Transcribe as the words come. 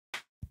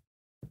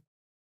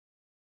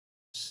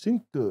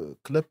Stinker,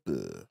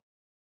 Klepper.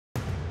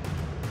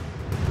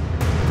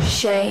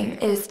 Shame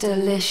is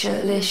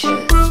delicious.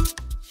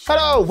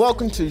 Hello,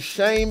 welcome to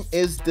Shame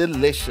is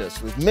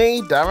Delicious with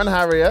me, Darren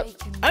Harriott.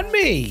 And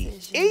me,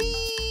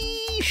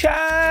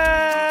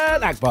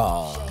 Eshaan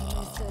Akbar.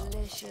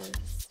 It's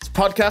a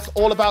podcast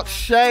all about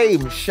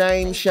shame.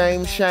 Shame,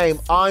 shame, shame.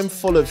 I'm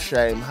full of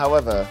shame,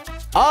 however.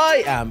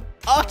 I am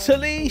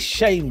utterly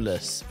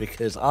shameless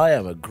because I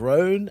am a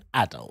grown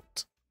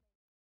adult.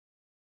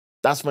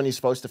 That's when you're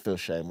supposed to feel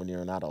shame, when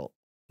you're an adult.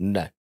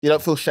 No. You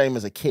don't feel shame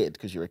as a kid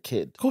because you're a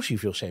kid. Of course you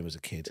feel shame as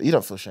a kid. You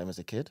don't feel shame as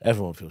a kid.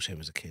 Everyone feels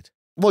shame as a kid.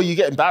 Well, you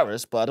get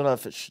embarrassed, but I don't know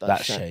if it's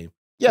That's shame.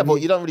 Yeah, but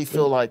you don't really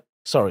feel like...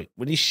 Sorry,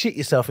 when you shit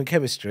yourself in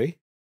chemistry...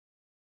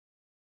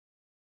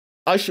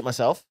 I shit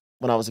myself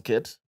when I was a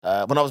kid.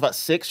 When I was about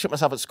 6, shit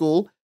myself at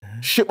school.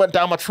 Shit went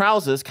down my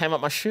trousers, came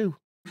out my shoe.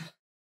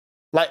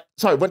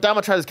 Went down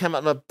my trousers, came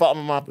out the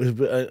bottom of my...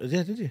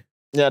 yeah, did you?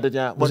 Yeah, I did,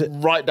 yeah.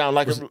 Went right down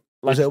like...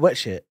 Was it a wet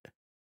shit?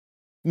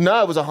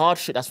 No, it was a hard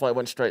shit. That's why it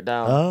went straight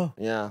down. Oh.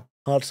 Yeah.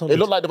 Hard solid. It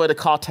looked like the way the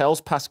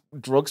cartels pass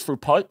drugs through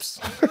pipes.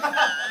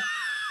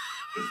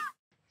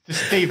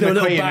 Steve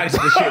McQueen. Bags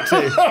of the shit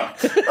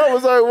too. I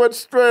was like, went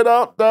straight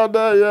out down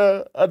there,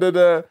 yeah. And then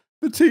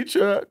the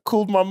teacher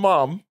called my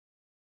mum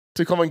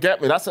to come and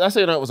get me. That's how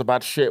you know it was a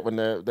bad shit when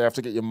they have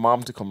to get your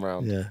mum to come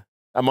round. Yeah.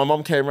 And my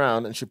mum came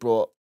round and she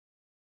brought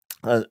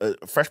a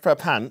fresh pair of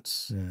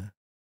pants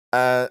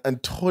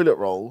and toilet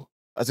roll,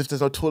 as if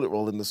there's no toilet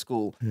roll in the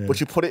school. Yeah. But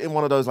she put it in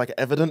one of those like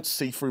evidence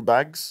see-through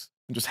bags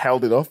and just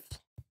held it up.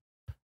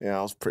 Yeah,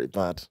 it was pretty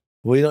bad.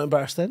 Were you not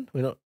embarrassed then?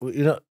 Do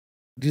you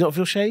not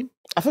feel shame?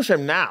 I feel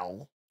shame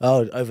now.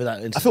 Oh, over that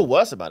incident. I feel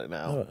worse about it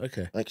now. Oh,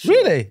 okay. Like, shit.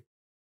 Really?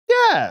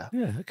 Yeah.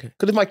 Yeah, okay.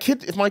 Because if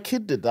my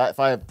kid did that, if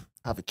I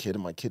have a kid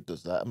and my kid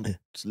does that, I'm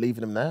just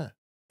leaving him there.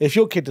 If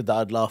your kid did that,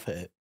 I'd laugh at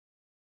it.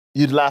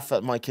 You'd laugh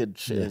at my kid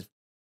shit. Yeah.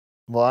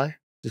 Why?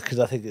 Just because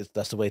I think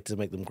that's the way to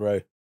make them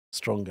grow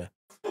stronger.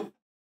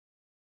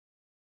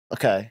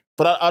 Okay.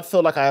 But I'd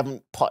feel like I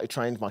haven't potty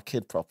trained my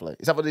kid properly.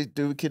 Is that what they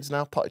do with kids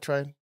now? Potty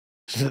train?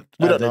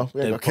 We don't know.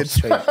 We ain't got kids.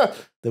 There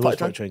was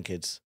potty train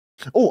kids.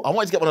 Oh, I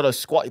wanted to get one of those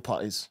squatty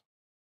potties.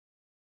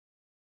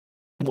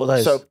 What are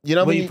those? So, you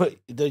know when when you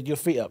put your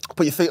feet up?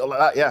 Put your feet up like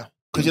that, yeah.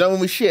 Because you know when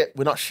we shit,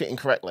 we're not shitting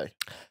correctly.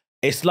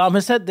 Islam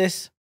has said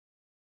this.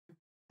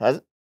 Has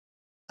it?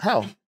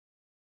 How?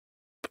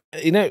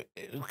 You know,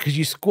 because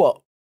you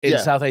squat in Yeah.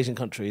 South Asian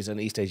countries and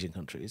East Asian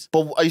countries.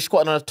 But are you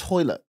squatting on a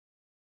toilet?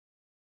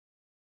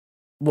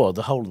 What,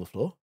 the hole in the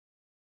floor?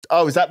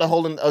 Oh, is that the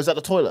hole in... Oh, is that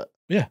the toilet?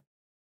 Yeah.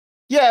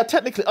 Yeah,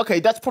 technically. Okay,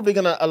 that's probably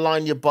going to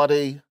align your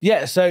body.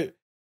 Yeah, so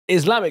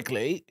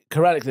Islamically,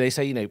 Quranically, they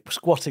say,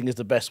 squatting is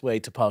the best way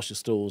to pass your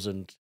stools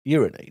and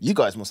urinate. You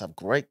guys must have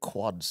great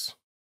quads.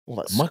 All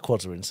that, My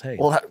quads are insane.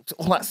 all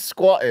that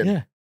squatting.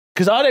 Yeah.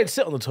 Because I don't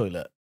sit on the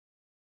toilet.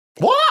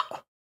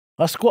 What?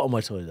 I squat on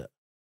my toilet.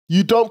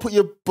 You don't put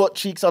your butt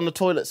cheeks on the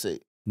toilet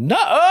seat? No.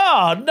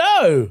 Oh,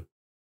 no.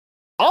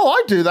 Oh,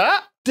 I do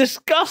that.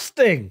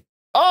 Disgusting.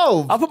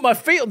 Oh, I put my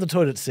feet on the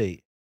toilet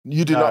seat.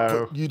 you do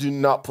No. You do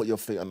not put your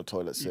feet on the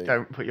toilet seat. You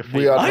don't put your feet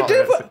We are on not, I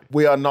do put-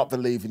 We are not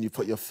believing you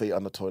put your feet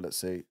on the toilet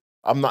seat.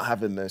 I'm not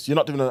having this. You're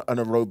not doing an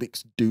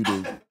aerobics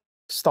doo-doo.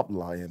 Stop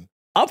lying.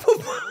 I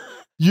put...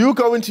 You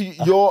go into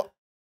your...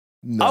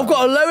 No. I've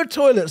got a lower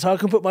toilet so I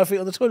can put my feet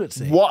on the toilet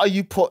seat. What are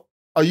you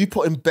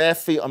putting bare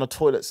feet on a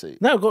toilet seat?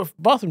 No, I've got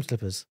bathroom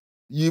slippers.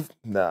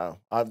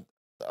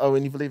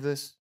 Owen, you believe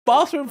this?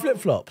 Bathroom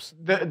flip-flops.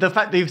 The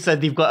fact that you've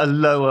said you've got a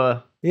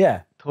lower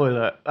Yeah.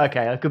 toilet,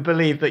 okay, I could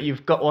believe that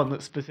you've got one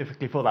that's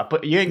specifically for that,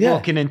 but you ain't Yeah.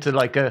 walking into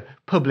like a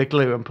public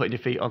loo and putting your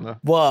feet on the...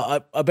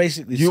 Well, I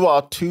basically... You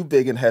are too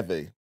big and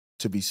heavy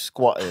to be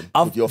squatting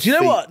with your do you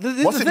know feet. what? This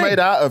is What's the it thing. made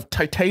out of?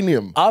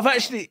 Titanium. I've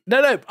actually...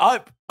 No,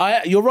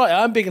 you're right,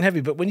 I'm big and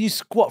heavy, but when you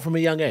squat from a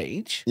young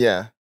age,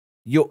 Yeah.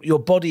 your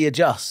body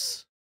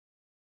adjusts.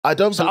 I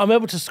don't... So I'm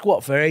able to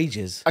squat for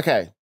ages.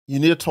 Okay, you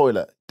need a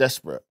toilet.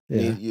 Desperate.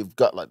 Yeah. You've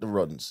got like the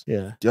runs.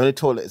 Yeah, The only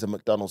toilet is a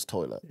McDonald's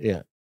toilet.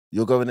 yeah.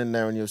 You're going in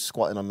there and you're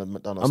squatting on the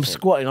McDonald's I'm toilet.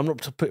 squatting. I'm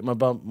not putting my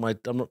bum.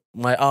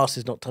 My ass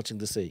is not touching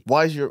the seat.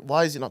 Why is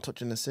it not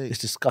touching the seat? It's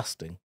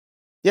disgusting.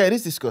 Yeah, it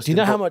is Do disgusting. you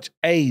know how but- much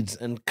AIDS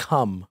and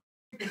cum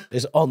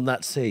is on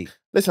that seat?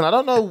 Listen, I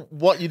don't know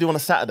what you do on a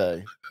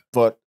Saturday,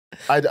 but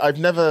I've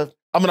never...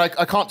 I mean, I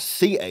can't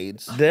see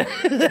AIDS,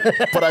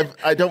 but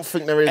I don't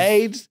think there is...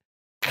 AIDS,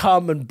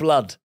 cum, and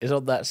blood is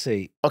on that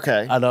seat,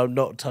 Okay. and I'm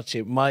not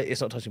touching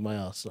It's not touching my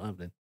ass. It's not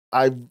happening.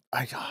 I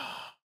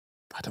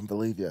don't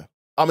believe you.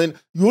 I mean,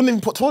 you wouldn't even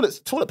put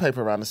toilet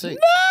paper around the seat.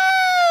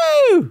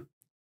 No.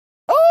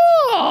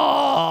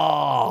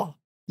 Oh.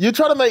 You're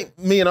trying to make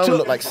me and Owen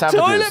look like savages.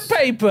 Toilet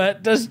paper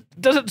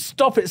doesn't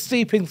stop it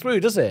seeping through,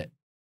 does it?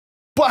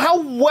 But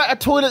how wet a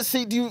toilet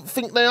seat do you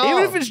think they are?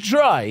 Even if it's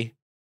dry,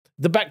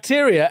 the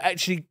bacteria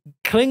actually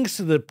clings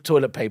to the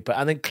toilet paper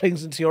and then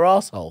clings into your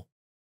asshole.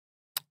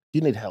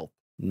 You need help.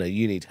 No,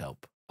 you need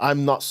help.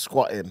 I'm not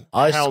squatting.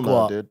 I Hell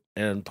squat no, dude.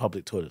 in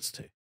public toilets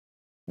too.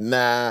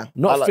 Nah.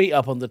 Not I like- feet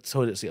up on the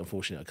toilet seat,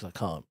 unfortunately, because I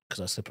can't,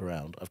 because I slip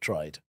around. I've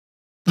tried.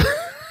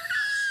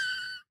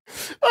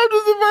 I'm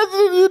just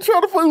imagining you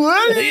trying to find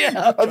where? Yeah,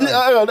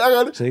 Hang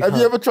on. So you Have you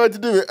can't- ever tried to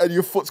do it and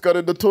your foot's gone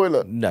in the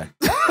toilet? No.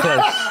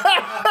 Close.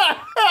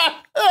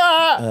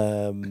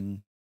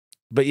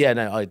 But yeah,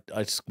 no,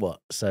 I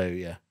squat. So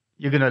yeah,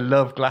 You're gonna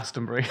love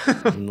Glastonbury.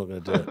 I'm not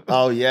going to do it.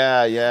 Oh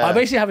yeah, yeah. I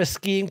basically have a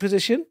skiing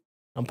position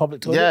on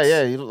public toilets. yeah,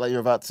 yeah. You look like you're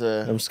about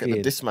to I'm get skiing.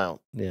 the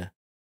dismount. Yeah.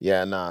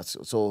 Yeah, nah.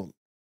 It's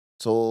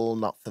all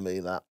not for me.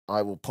 That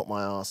I will put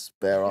my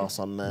bare ass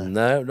on there.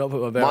 No, not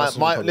put my bare ass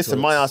on public Listen,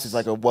 my toilets. ass is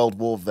like a World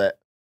War vet.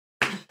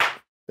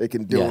 It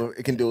can deal. Yeah.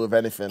 It can deal with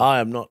anything. I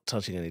am not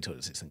touching any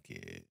toilet seats. Thank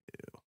you.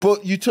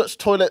 But you touch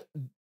toilet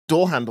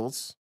door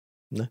handles.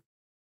 No.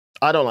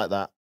 I don't like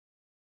that.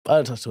 I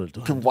don't touch toilet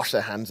door People handles. wash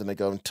their hands and they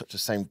go and touch the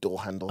same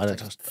door handle. I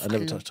It's like,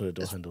 never fuck touch toilet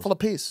door it's handles. Full of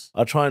peace.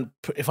 I try and,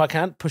 if I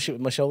can, push it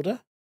with my shoulder.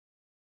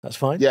 That's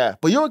fine. Yeah,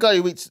 but you're a guy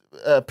who eats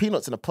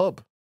peanuts in a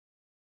pub.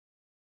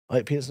 I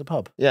eat peanuts in the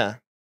pub. Yeah,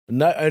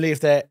 No, only if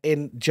they're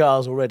in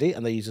jars already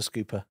and they use a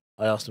scooper.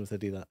 I asked them if they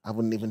do that. I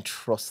wouldn't even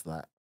trust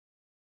that.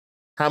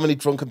 How many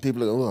drunken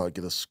people go, oh, I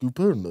get a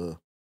scooper and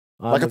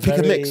like a pick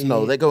and mix?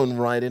 No, they're going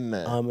right in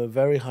there. I'm a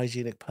very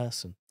hygienic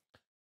person.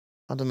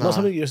 I don't know. Not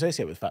something you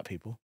associate with fat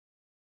people.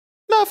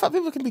 No, fat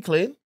people can be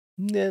clean.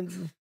 Yeah,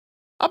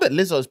 I bet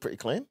Lizzo's pretty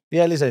clean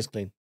yeah, Lizzo's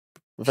clean.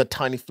 with her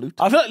tiny flute.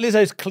 I feel like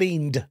Lizzo's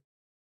cleaned.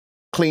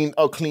 Clean.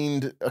 Oh,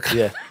 cleaned. Okay.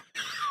 Yeah.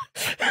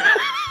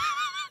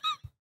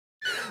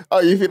 Oh,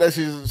 you think that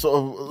she's sort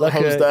of Like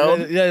hosed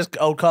down? Yeah, just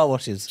old car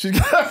washes. She's.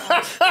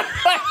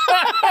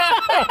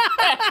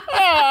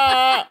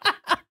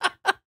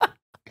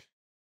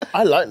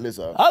 I like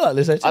Lizzo. I like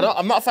Lizzo too.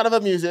 I'm not a fan of her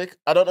music.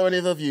 I don't know any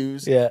of her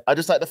views. Yeah. I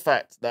just like the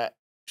fact that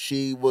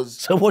she was.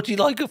 So what do you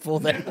like her for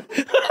then?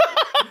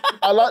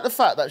 I like the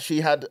fact that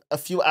she had a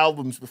few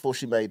albums before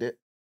she made it.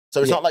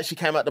 So it's Yeah. not like she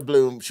came out the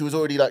bloom. She was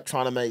already like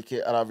trying to make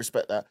it, and I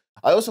respect that.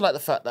 I also like the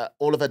fact that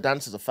all of her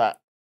dancers are fat.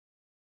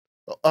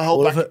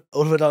 all of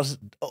her dancers.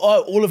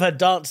 Oh, all of her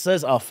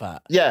dancers are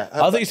fat. Yeah.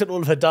 I thought you said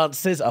all of her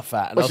dancers are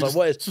fat, and Well, I was she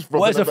like, just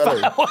what is rubbing a her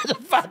belly. fat? What is a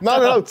fat? No,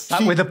 no, no. dance?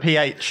 That with a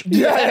PH.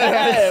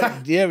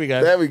 Yeah. Here we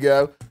go. There we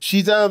go.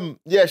 She's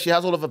yeah, she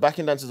has all of her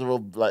backing dancers are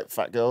all like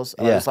fat girls.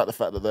 And I Yeah. just like the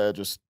fact that they're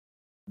just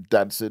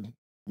dancing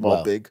while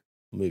Well. big.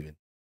 Moving.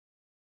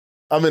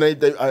 I mean,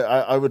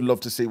 I would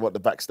love to see what the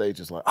backstage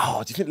is like.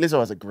 Oh, do you think Lizzo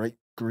has a great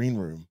green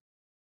room?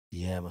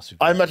 Yeah, must be.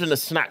 I imagine the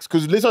snacks,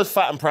 because Lizzo's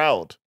fat and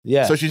proud.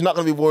 Yeah. So she's not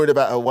going to be worried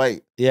about her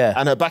weight. yeah.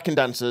 And her backing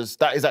dancers,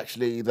 that is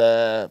actually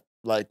their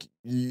like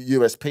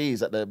USPs,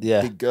 that they're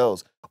Yeah. big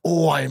girls.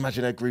 Oh, I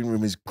imagine her green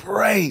room is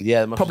great.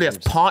 Yeah. it must Probably be- has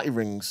party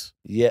rings.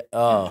 Yeah.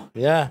 Oh,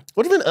 yeah.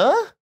 What do you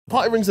mean,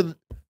 Party rings are...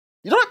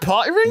 You don't like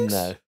party rings?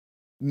 No.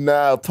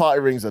 No, party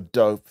rings are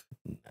dope.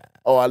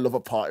 Oh, I love a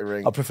party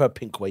ring. I prefer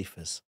pink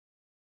wafers.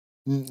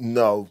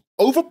 No.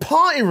 Over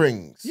party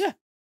rings? Yeah.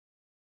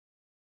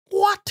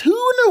 What? Who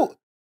knew?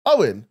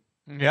 Owen,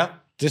 Yeah.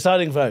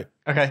 Deciding vote.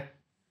 Okay.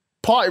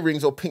 party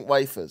rings or pink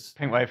wafers?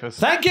 Pink wafers.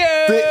 Thank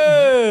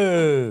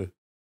you.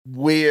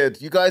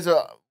 Weird. You guys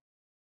are...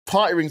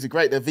 Party rings are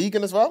great. They're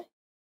vegan as well?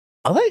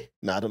 Are they?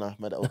 No, I don't know.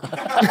 Made it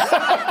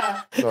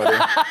up. No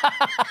idea.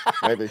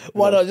 Maybe. Who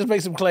Why knows? not? Just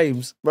make some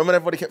claims. Remember when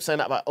everybody kept saying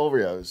that about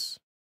Oreos?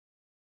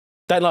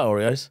 Don't like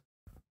Oreos.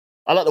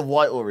 I like the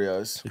white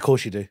Oreos. Of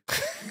course you do.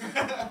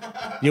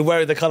 You're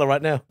wearing the colour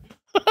right now.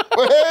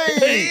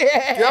 Hey!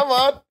 Yeah. Come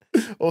on.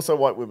 Also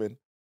white women.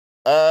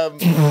 What?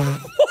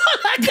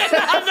 That came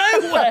out of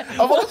nowhere.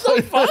 What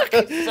the fuck?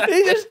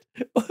 He just...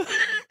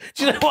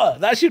 Do you know what?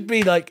 That should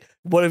be like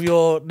one of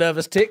your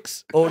nervous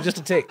ticks, or just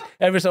a tick.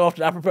 Every so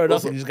often, apropos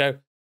nothing, you just go,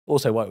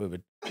 also white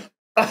women.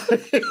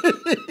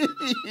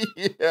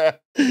 Yeah.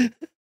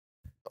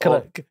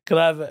 Can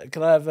I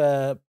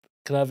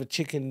have a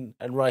chicken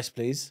and rice,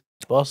 please,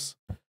 boss?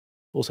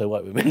 Also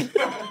white women.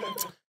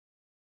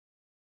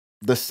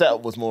 The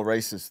setup was more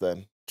racist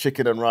then.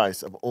 Chicken and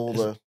rice of all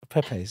the...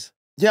 Pepe's.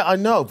 Yeah, I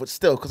know, but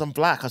still, because I'm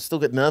black, I still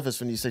get nervous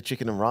when you say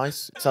chicken and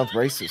rice. It sounds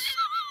racist.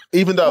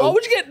 Even Why though...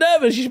 would you get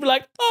nervous? You should be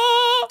like,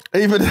 oh,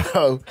 Even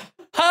though...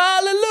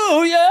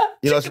 hallelujah,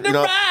 You know, chicken you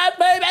know- and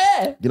rice,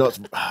 baby. You know,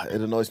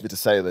 it annoys me to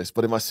say this,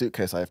 but in my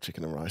suitcase, I have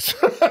chicken and rice.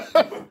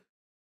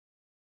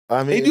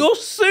 I mean... In your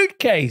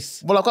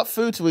suitcase. Well, I've got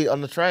food to eat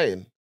on the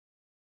train.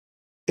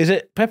 Is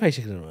it Pepe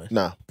chicken and rice?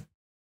 No.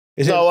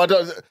 Is No, it? I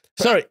don't...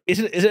 Sorry, is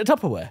it a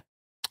Tupperware?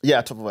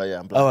 Yeah, Tupperware, yeah,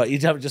 I'm black. Oh, right, you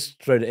haven't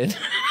just thrown it in.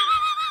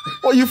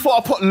 What, you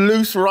thought I put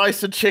loose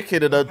rice and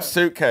chicken in a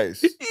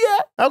suitcase? Yeah.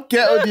 How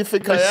ghetto do you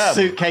think I A am?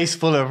 suitcase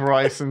full of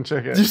rice and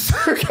chicken.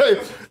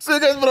 Suitcase full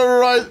of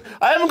rice.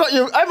 I haven't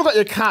got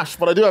your cash,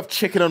 but I do have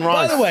chicken and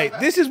rice. By the way,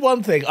 this is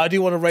one thing I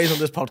do want to raise on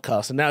this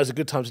podcast, and now is a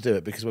good time to do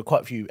it because we're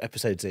quite a few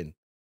episodes in.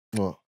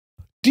 What?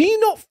 Do you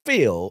not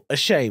feel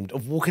ashamed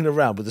of walking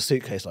around with a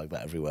suitcase like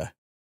that everywhere?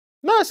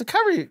 No, it's a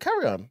carry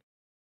on.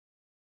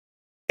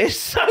 It's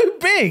so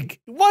big.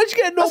 Why'd you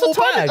get a normal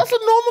bag? That's a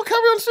normal carry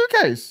on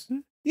suitcase.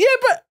 Yeah,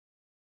 but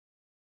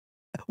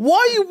Why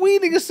are you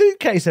wheeling a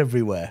suitcase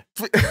everywhere?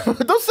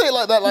 Don't say it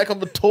like that, like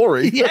I'm a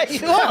Tory. Yeah,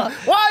 you are.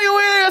 Why are you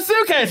wheeling a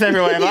suitcase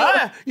everywhere,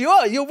 man? You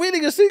are. You're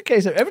wheeling a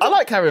suitcase everywhere. I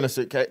like carrying a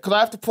suitcase because I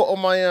have to put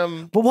on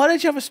my. But why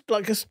don't you have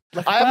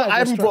I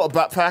haven't brought a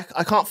backpack.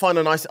 I can't find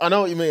a nice. I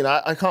know what you mean.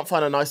 I can't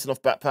find a nice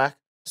enough backpack.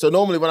 So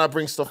normally when I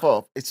bring stuff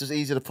up, it's just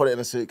easier to put it in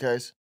a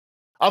suitcase.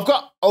 I've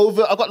got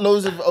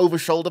loads of over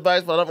shoulder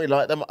bags, but I don't really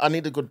like them. I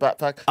need a good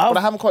backpack, but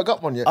I haven't quite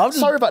got one yet.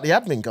 Sorry about the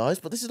admin, guys,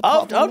 but this is.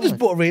 I've just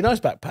bought a really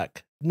nice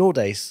backpack.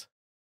 Nordays,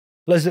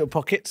 loads of little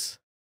pockets.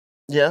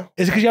 Yeah.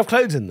 Is it because you have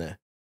clothes in there?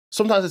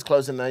 Sometimes there's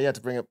clothes in there. Yeah, to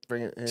bring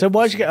it. In. So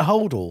why did you get a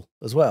holdall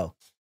as well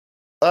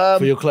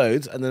for your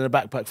clothes, and then a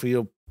backpack for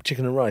your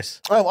chicken and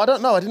rice? Oh, I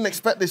don't know. I didn't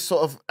expect this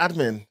sort of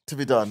admin to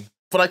be done.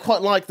 But I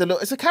quite like the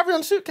look. It's a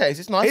carry-on suitcase.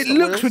 It's nice. It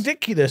looks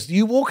ridiculous.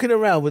 You walking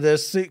around with a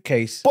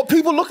suitcase. But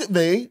people look at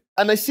me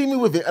and they see me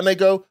with it and they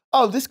go,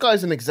 "Oh, this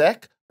guy's an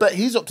exec, but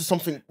he's up to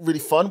something really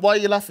fun. Why are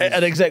you laughing?"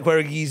 An exec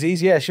wearing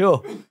Yeezys? Yeah,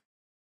 sure.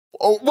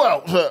 Oh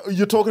well,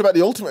 you're talking about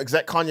the ultimate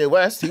exec, Kanye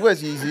West. He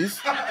wears Yeezys,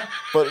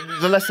 but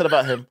the less said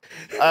about him.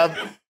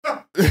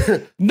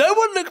 No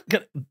one look.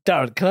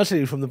 Darren, can I tell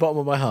you from the bottom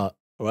of my heart?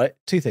 All right,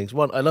 two things.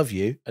 One, I love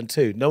you, and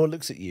two, no one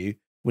looks at you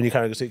when you're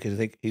carrying a suitcase and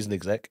think he's an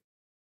exec.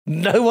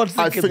 No one's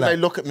thinking I think that. they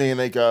look at me and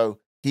they go,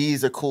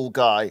 "He's a cool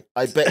guy.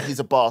 I bet he's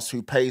a boss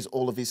who pays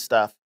all of his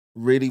staff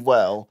really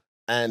well,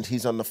 and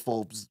he's on the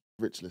Forbes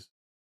rich list."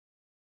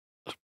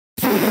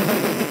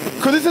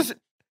 Because it's just,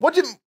 what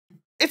do you?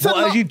 It's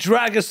as you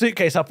drag a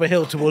suitcase up a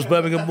hill towards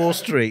Birmingham Moor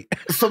Street.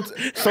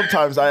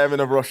 Sometimes I am in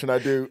a rush and I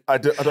don't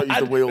use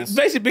the wheels.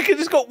 Basically, because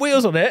it's got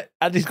wheels on it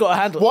and it's got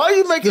a handle. Why are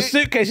you making the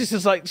suitcase is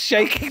just like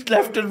shaking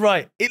left and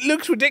right? It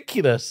looks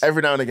ridiculous.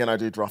 Every now and again, I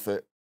do drop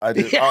it. I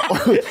do. Yeah.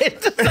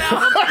 It's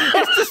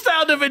the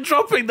sound of it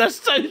dropping. That's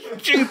so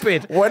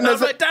stupid.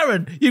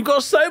 Darren, you've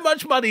got so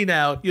much money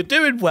now. You're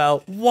doing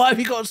well. Why have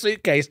you got a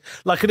suitcase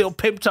like a little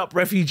pimped up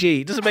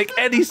refugee? It doesn't make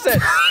any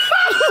sense.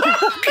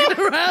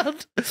 Walking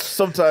around.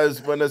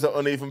 Sometimes when there's an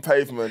uneven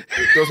pavement,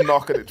 it does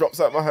knock and it drops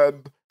out my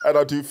hand. And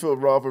I do feel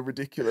rather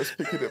ridiculous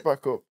picking it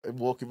back up and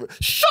walking.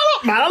 Shut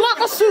up, man! I like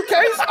my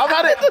suitcase. I've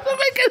had it.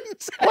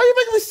 Why are you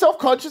making me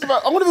self-conscious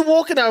about? I'm going to be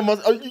walking out.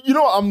 You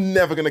know what? I'm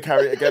never going to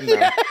carry it again now.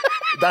 Yeah.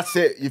 That's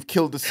it. You've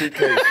killed the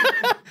suitcase.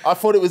 I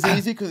thought it was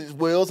easy because it's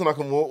wheels and I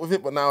can walk with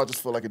it, but now I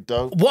just feel like a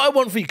dope. What I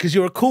want for you, because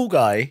you're a cool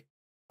guy.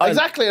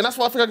 Exactly, and that's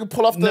why I think I can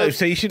pull off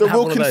so you shouldn't have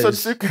Wilkinson one of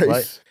those,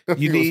 suitcase. Right?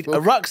 You need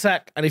a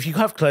rucksack, and if you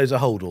have clothes, a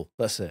holdall.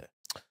 That's it.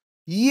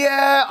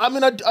 Yeah, I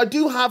mean, I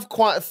do have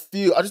quite a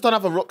few. I just don't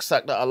have a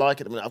rucksack that I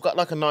like at the minute. I've got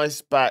like a nice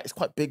bag. It's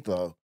quite big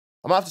though.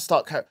 I might have to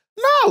start carrying.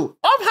 No,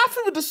 I'm happy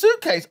with the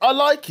suitcase. I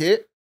like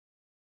it.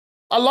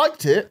 I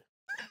liked it.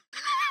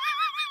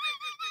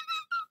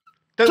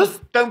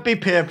 Don't be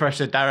peer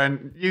pressured,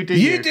 Darren. You do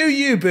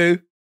you, boo.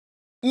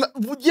 No,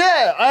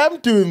 yeah, I am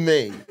doing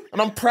me, and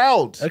I'm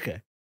proud.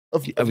 Okay.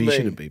 Of I mean, me. you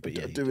shouldn't be, but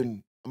yeah,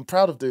 I'm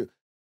proud of doing.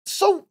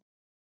 So.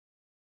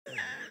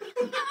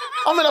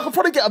 I mean, I could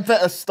probably get a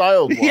better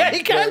styled one. Yeah,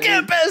 you can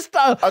get a better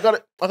style. I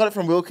got it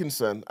from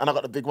Wilkinson, and I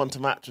got the big one to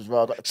match as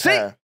well. I got a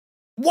pair.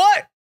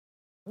 What?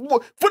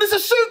 But it's a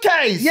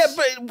suitcase. Yeah,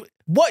 but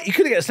what? You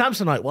could get a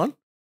Samsonite one.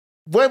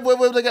 Where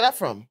would they get that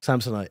from?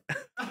 Samsonite.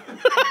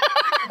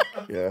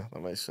 Yeah,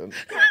 that makes sense.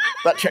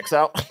 That checks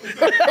out.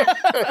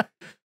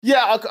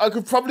 Yeah, I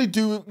could probably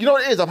do. You know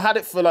what it is? I've had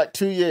it for like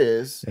 2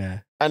 years. Yeah,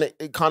 and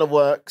it kind of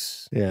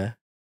works. Yeah,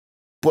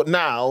 but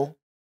now,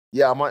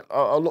 yeah,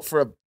 I'll look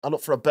for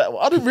a better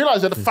one. I didn't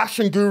realize that the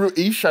fashion guru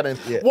Eshaan in.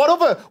 Yeah.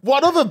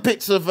 What other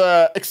bits of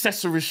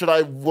accessories should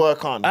I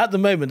work on? At the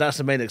moment, that's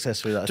the main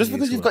accessory. That just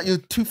because you've got your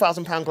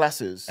 £2,000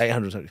 glasses,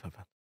 £875.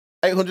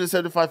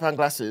 £875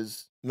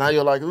 glasses. Now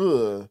you're like,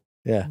 ugh.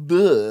 Yeah.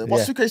 Bleh.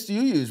 What suitcase do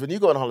you use when you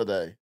go on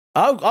holiday?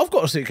 I've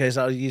got a suitcase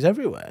that I use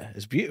everywhere.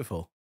 It's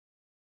beautiful.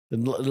 The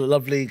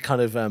lovely kind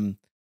of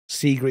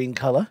sea green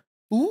colour.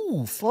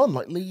 Ooh, fun,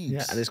 like leaves.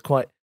 Yeah, and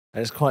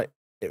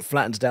it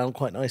flattens down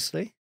quite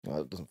nicely. No,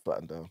 it doesn't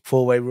flatten down.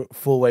 Four-way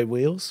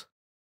wheels.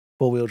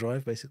 4-wheel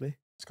drive, basically.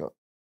 It's got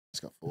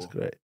 4. It's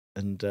great.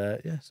 And yeah,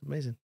 it's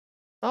amazing.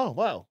 Oh,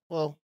 wow.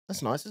 Well,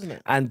 that's nice, isn't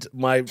it? And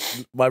my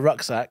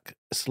rucksack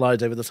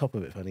slides over the top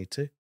of it if I need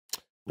to.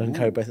 I can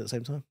carry both at the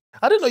same time.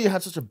 I didn't know you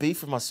had such a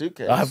beef with my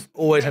suitcase. I have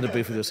always had a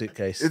beef with your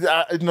suitcase.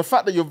 And the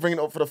fact that you're bringing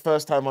it up for the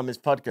first time on this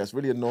podcast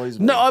really annoys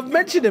me. No, I've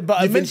mentioned it,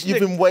 but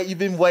you've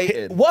been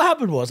waiting. What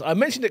happened was I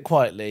mentioned it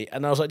quietly,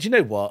 and I was like, do you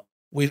know what?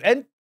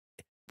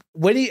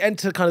 When you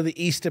enter kind of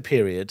the Easter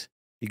period,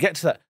 you get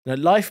to that. Now,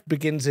 life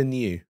begins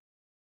anew.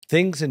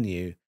 Things are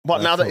new.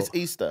 What, now that it's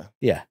Easter?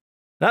 Yeah.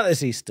 Now that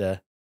it's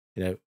Easter,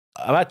 I've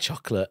had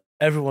chocolate.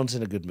 Everyone's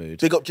in a good mood.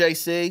 Big up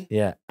JC.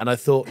 Yeah. And I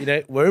thought,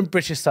 we're in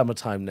British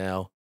summertime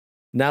now.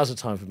 Now's the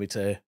time for me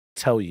to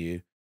tell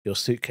you your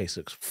suitcase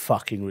looks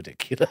fucking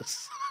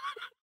ridiculous.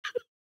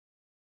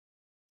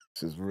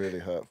 This is really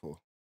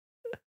hurtful.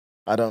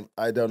 I don't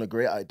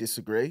agree. I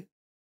disagree.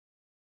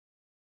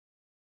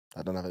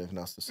 I don't have anything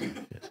else to say.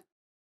 Yes.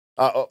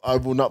 I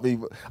will not be.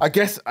 I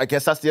guess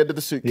that's the end of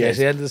the suitcase. Yeah, it's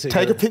the end of the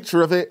suitcase. Take a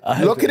picture of it.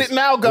 Look at it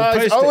now,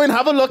 guys. Owen,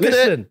 have a look at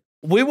it.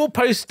 We will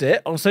post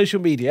it on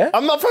social media.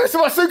 I'm not posting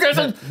my suitcase.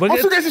 My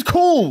suitcase is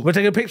cool. We'll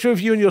take a picture of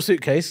you and your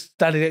suitcase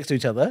standing next to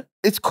each other.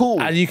 It's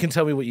cool. And you can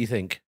tell me what you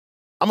think.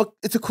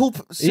 It's a cool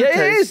suitcase. Yeah,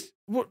 it is.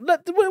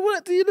 Let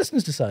the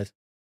listeners decide.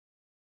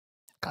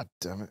 God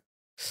damn it.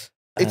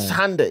 It's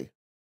handy.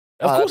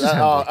 Of course it's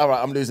handy. All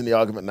right, I'm losing the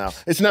argument now.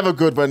 It's never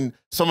good when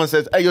someone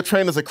says, hey, your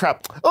trainers are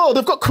crap. Oh,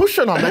 they've got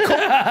cushion on.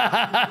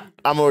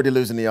 I'm already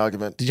losing the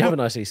argument. Did you have a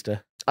nice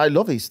Easter? I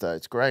love Easter.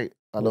 It's great.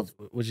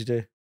 What'd you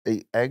do?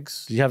 Eat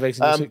eggs. Did you have eggs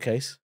in your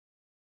suitcase?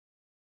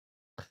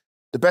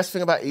 The best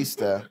thing about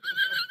Easter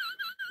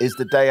is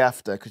the day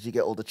after because you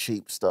get all the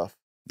cheap stuff.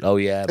 Oh,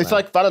 yeah. It's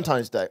like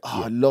Valentine's Day.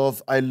 Oh, yeah.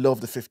 I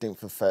love the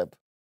 15th of Feb.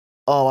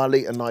 Oh, I'll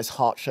eat a nice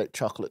heart-shaped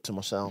chocolate to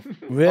myself.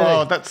 Really?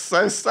 Oh, that's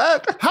so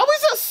sad. How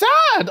is that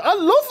sad? I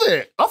love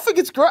it. I think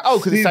it's great. Oh,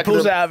 because he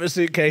pulls it out of a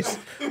suitcase,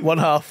 one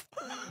half.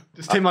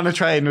 Just him on a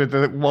train with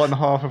the one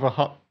half of a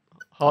hot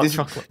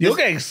chocolate. You're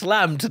getting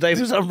slammed today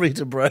for some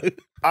reason, bro.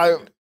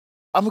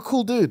 I'm a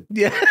cool dude.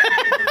 Yeah.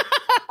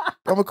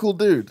 I'm a cool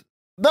dude.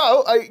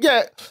 No,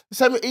 yeah.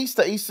 Same with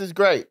Easter. Easter's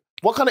great.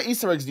 What kind of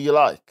Easter eggs do you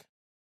like?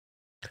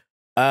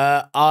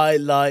 I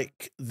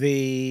like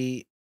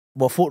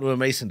Fortnum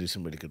Mason do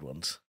some really good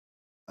ones.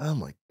 Oh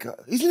my God.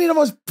 Isn't he the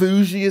most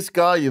bougiest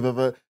guy you've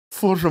ever...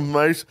 Fortnum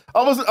Mason.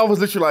 I was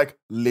literally like,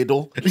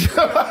 Lidl.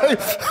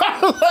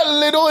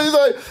 Lidl is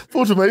like,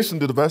 Fortnum Mason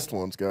do the best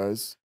ones,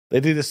 guys. They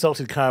do the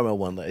salted caramel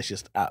one that is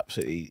just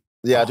absolutely...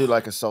 Yeah, I do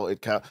like a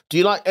salted caramel. Do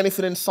you like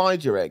anything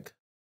inside your egg?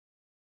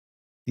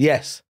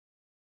 Yes.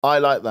 I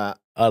like that.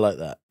 I like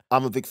that.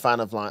 I'm a big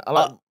fan of I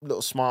like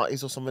little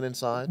Smarties or something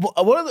inside.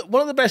 One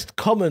of the best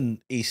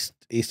common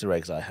Easter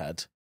eggs I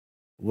had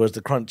was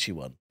the crunchy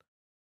one.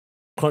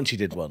 Crunchy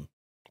did one.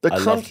 I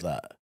loved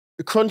that.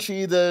 The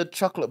crunchy, the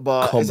chocolate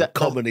bar.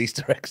 Common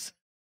Easter eggs.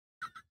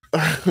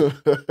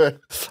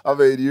 I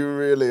mean, you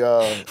really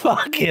are.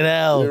 Fucking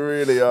hell. You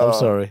really are. I'm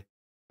sorry.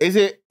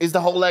 Is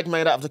the whole egg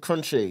made out of the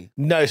crunchy?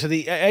 No, so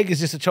the egg is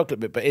just a chocolate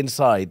bit, but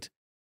inside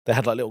they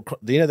had like little,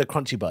 the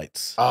crunchy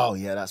bites. Oh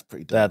yeah, that's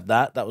pretty dope. They had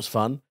that. That was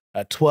fun.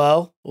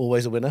 Twirl,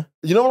 always a winner.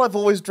 You know what I've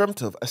always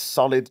dreamt of? A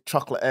solid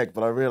chocolate egg,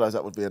 but I realise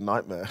that would be a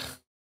nightmare.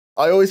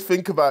 I always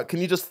think about,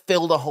 can you just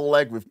fill the whole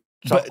egg with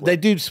chocolate? But they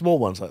do small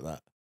ones like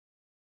that.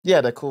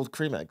 Yeah, they're called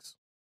cream eggs.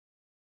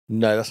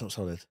 No, that's not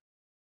solid.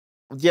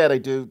 Yeah, they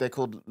do. They're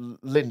called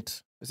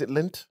Lindt. Is it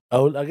Lindt?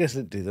 Oh, I guess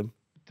Lindt do them.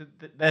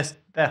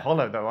 They're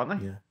hollow though, aren't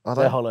they? Yeah,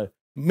 they're hollow.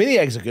 Mini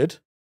eggs are good.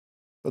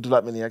 I do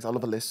like mini eggs. I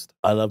love a list.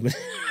 I love mini.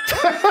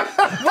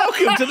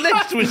 Welcome to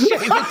List with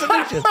Shame and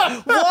Delusion.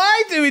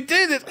 Why do we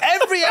do this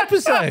every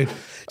episode?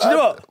 Do you know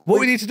what? What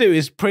we need to do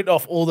is print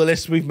off all the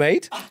lists we've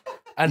made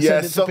and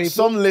send it to people.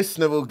 Some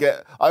listener will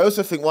get. I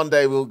also think one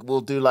day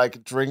we'll do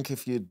like drink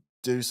if you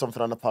do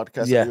something on the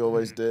podcast that we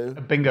always do.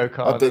 A bingo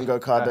card. A bingo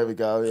card. There we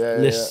go. Yeah.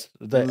 List.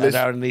 Yeah.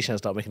 Darren and Eshaan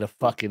start making a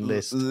fucking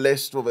list.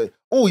 List will be.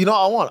 Oh, you know what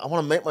I want? I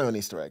want to make my own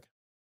Easter egg.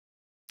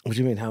 What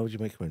do you mean? How would you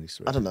make your own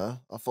Easter egg? I don't know.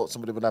 I thought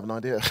somebody would have an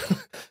idea.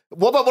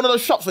 What about one of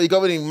those shops where you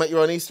go in and make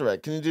your own Easter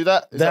egg? Can you do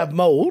that? They have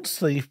molds,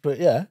 so you put,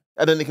 yeah.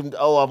 And then you can,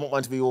 I want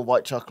mine to be all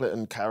white chocolate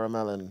and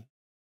caramel and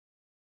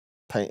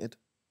painted.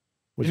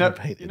 What do you mean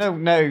painted? You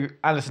know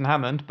Alison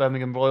Hammond,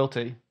 Birmingham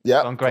royalty,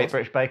 on Great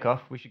British Bake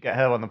Off. We should get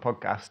her on the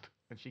podcast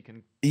and she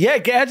can... Yeah,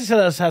 get her to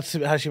tell us how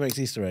she makes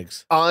Easter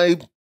eggs.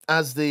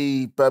 As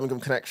the Birmingham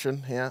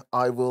connection here,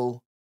 I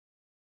will...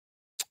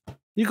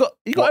 You got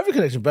every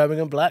connection.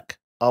 Birmingham Black.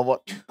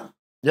 What?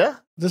 Yeah,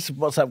 this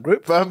WhatsApp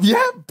group.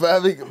 Birmingham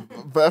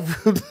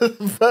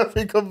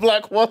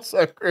Black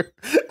WhatsApp group.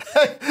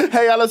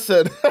 Hey,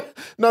 Alison.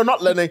 No,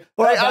 not Lenny.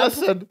 Hey,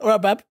 Alison. All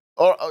right, Bab.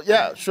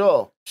 Yeah,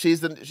 sure. She's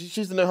the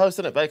new host,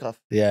 isn't it? Bake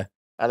Off. Yeah,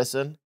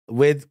 Alison.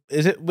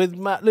 Is it with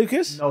Matt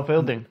Lucas? Noel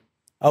Fielding.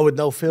 Oh, with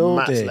Noel Fielding.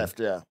 Matt's left.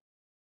 Yeah.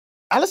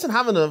 Alison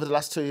Hammond over the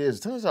last 2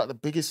 years, turns out the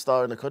biggest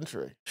star in the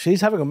country.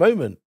 She's having a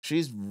moment.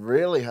 She's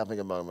really having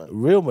a moment.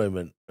 Real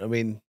moment. I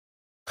mean.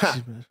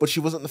 But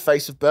she wasn't the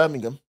face of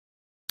Birmingham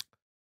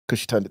because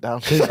she turned it down.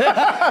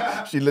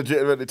 She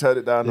legitimately turned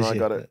it down, and I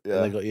got it. Yeah,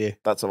 and they got you.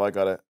 That's how I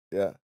got it.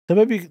 Yeah. So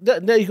maybe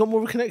now you got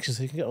more of a connection,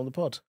 so you can get on the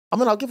pod. I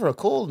mean, I'll give her a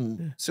call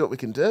and see what we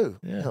can do.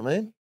 Yeah. You know what I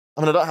mean,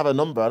 I don't have her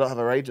number. I don't have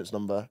her agent's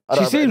number.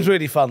 She seems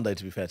really fun, though.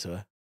 To be fair to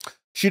her,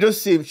 she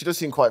does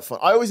seem quite fun.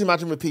 I always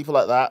imagine with people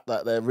like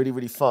that they're really,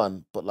 really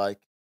fun, but like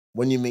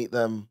when you meet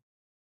them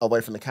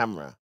away from the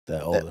camera. They're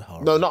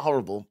horrible. No, not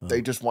horrible. Oh.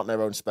 They just want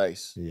their own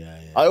space. Yeah.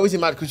 I always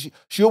imagine, because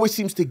she always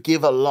seems to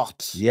give a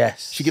lot.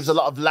 Yes. She gives a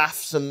lot of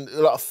laughs and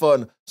a lot of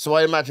fun. So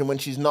I imagine when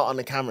she's not on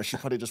the camera, she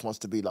probably just wants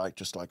to be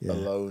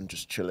alone,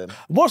 just chilling.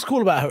 What's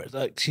cool about her is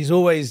like she's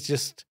always she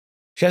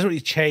hasn't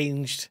really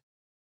changed.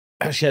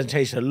 She hasn't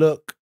changed her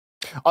look.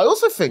 I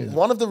also think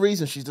one of the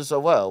reasons she does so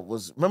well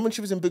was, remember when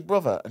she was in Big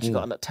Brother and she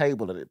got on that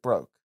table and it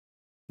broke?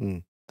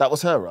 That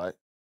was her, right?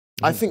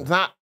 I think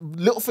that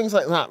little things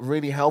like that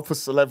really help a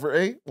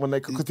celebrity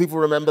because people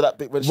remember that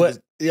bit when she was...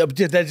 Yeah,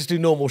 they just do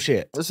normal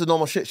shit. This is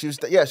normal shit.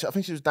 I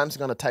think she was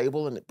dancing on a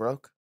table and it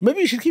broke. Maybe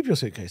you should keep your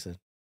suitcase then.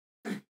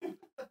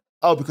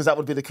 Oh, because that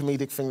would be the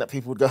comedic thing that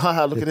people would go,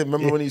 haha, look at him.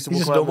 Remember when he used to walk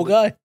around? He's just a normal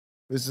guy.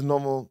 This is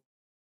normal.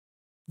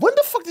 When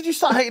the fuck did you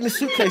start hating the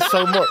suitcase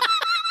so much?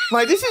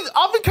 Like,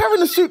 I've been carrying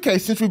the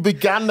suitcase since we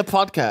began the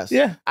podcast.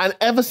 Yeah. And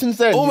ever since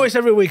then. Almost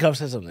every week I've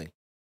said something.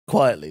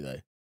 Quietly, though.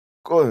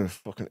 Oh,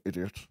 fucking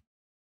idiot.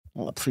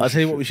 I'll tell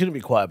you what we shouldn't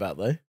be quiet about,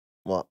 though.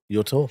 What?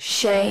 Your tour.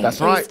 Shame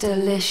That's right. is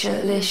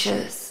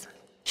delicious.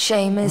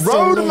 Shame is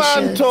Roadman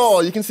delicious.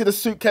 tour. You can see the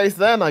suitcase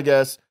then, I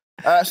guess.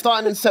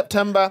 Starting in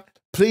September.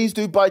 Please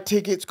do buy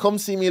tickets. Come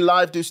see me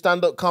live. Do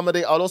stand-up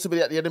comedy. I'll also be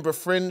at the Edinburgh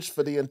Fringe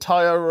for the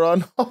entire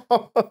run.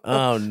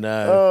 Oh,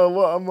 no. Oh,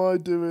 what am I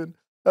doing?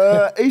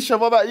 Eshaan,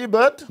 what about you,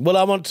 bud? Well,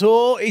 I'm on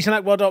tour.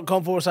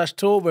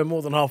 eshaanakbar.com/tour. We're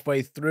more than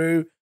halfway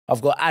through.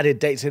 I've got added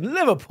dates in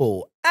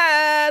Liverpool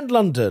and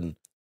London.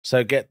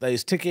 So get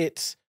those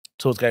tickets.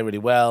 Tour's going really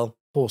well.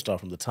 4-star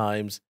from the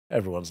Times.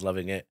 Everyone's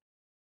loving it.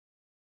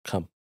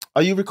 Come.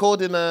 Are you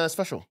recording a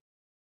special?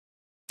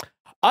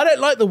 I don't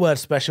like the word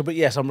special, but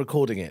yes, I'm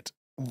recording it.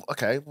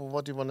 Okay, well,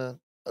 what do you want to...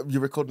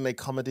 You're recording a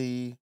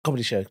comedy...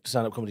 Comedy show,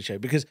 stand-up comedy show.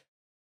 Because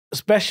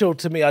special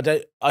to me, I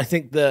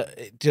think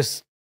that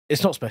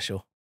it's not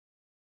special.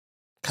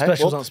 Okay,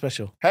 Specials aren't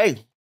special.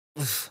 Hey,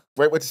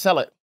 great way to sell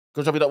it.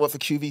 Good job you don't work for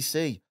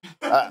QVC.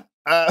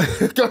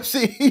 Go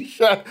see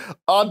Eshaan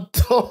on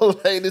tour,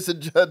 ladies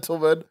and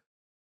gentlemen.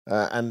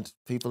 And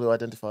people who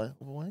identify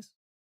otherwise.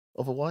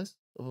 Otherwise,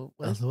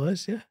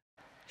 yeah.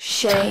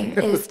 Shame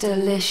is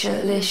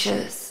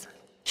delicious.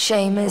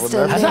 Shame is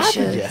delicious. Has that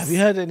happened yet? Have you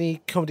heard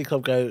any comedy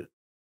club go,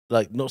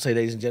 like, not say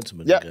ladies and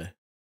gentlemen? Yeah. Go,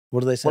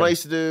 what do they say? When I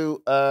used to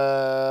do,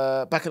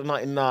 back in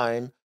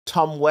 '99,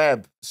 Tom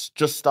Webb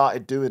just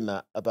started doing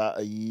that about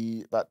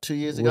 2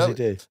 years ago. What does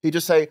he do? He'd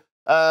just say,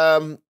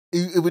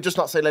 he would just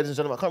not say ladies and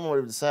gentlemen. I can't remember what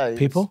he would say.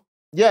 People?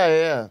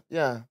 Yeah.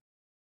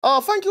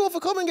 Oh, thank you all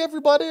for coming,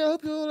 everybody. I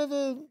hope you all have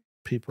a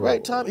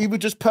great time. He would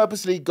just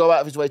purposely go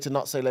out of his way to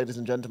not say ladies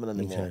and gentlemen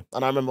anymore. Okay.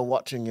 And I remember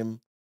watching him,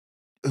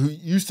 who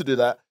used to do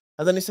that.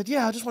 And then he said,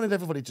 yeah, I just wanted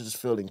everybody to just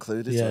feel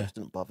included, so I just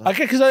didn't bother.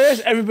 Okay, because I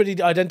guess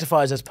everybody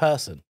identifies as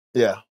person.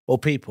 Yeah. Or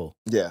people.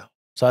 Yeah.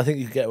 So I think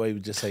you can get away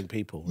with just saying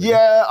people. Really.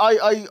 Yeah,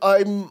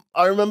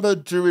 I remember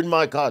during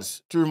my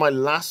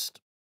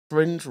last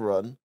Fringe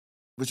run,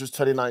 which was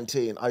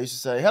 2019, I used to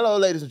say, hello,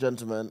 ladies and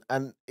gentlemen.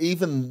 And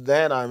even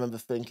then I remember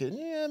thinking,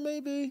 yeah,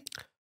 maybe.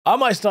 I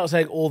might start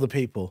saying all the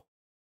people.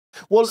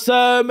 Well,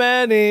 so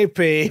many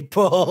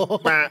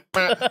people.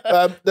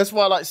 That's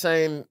why I like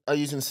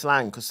using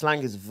slang, because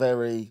slang is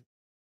very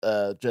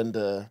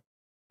gender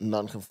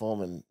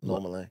non-conforming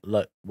normally.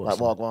 Like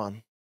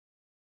wagwan.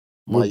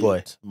 Rude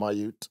boy. My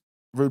ute.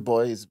 Rude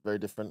boy is very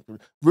different.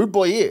 Rude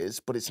boy is,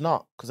 but it's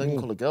not, because they can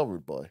call a girl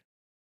rude boy.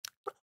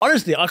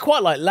 Honestly, I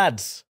quite like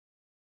lads.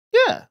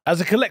 Yeah. As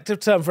a collective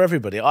term for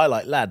everybody, I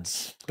like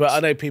lads. But I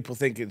know people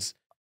think it's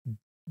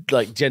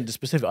like gender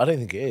specific. I don't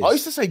think it is. I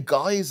used to say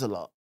guys a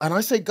lot. And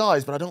I say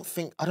guys, but I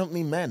don't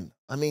mean men.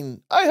 I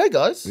mean, hey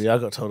guys. Yeah, I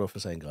got told off for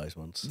saying guys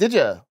once. Did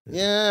you?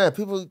 Yeah,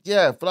 people,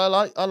 but I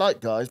like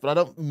guys, but I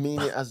don't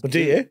mean it as But do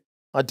you?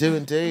 I do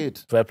indeed.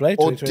 Fair play.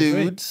 Or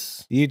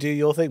dudes. You do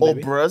your thing, or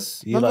baby.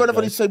 brus. You Remember like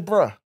whenever you guys. say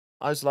bruh?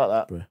 I used to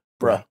like that.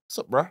 Bruh. What's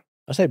up, bruh?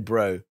 I say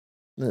bro.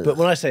 Ugh. But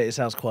when I say it, it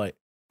sounds quite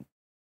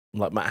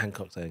like Matt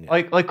Hancock saying it.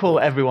 I call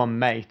everyone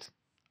mate,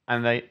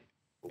 and it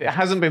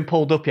hasn't been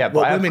pulled up yet.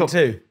 But What, women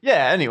too?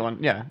 Yeah, anyone.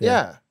 Yeah.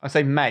 Yeah. I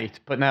say mate,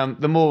 but now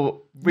the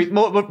more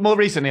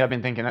recently I've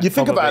been thinking. That's You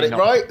think about probably it, not.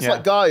 right? It's Yeah.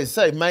 like guys,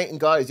 say mate and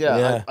guys,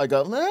 Yeah. I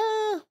go,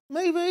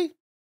 maybe.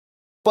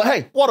 But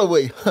hey, what are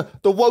we?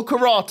 The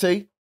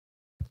wokarati.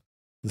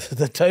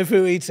 The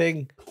tofu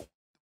eating.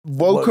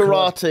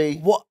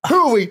 Wokarati. What? Who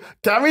are we?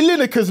 Gary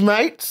Lineker's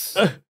mates.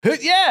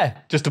 Yeah.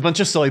 Just a bunch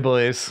of soy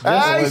boys.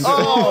 Hey,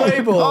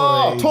 Soy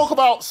boys. Talk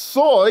about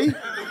soy.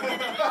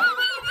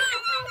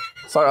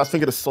 Sorry, I was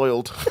thinking of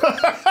soiled.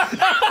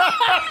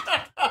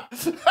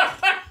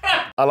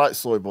 I like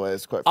soy boy.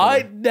 It's quite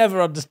funny. I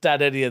never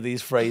understand any of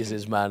these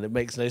phrases, man. It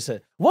makes no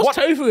sense. What's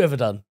tofu ever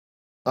done?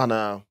 I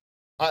know.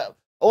 I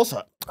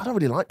don't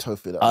really like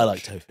tofu that I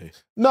much. like tofu.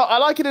 No, I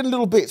like it in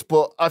little bits,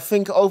 but I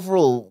think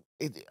overall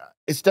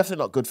it's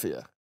definitely not good for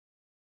you.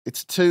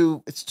 It's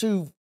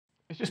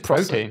just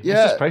protein. Yeah.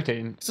 It's just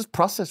protein. It's just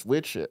processed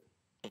weird shit.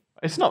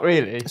 It's not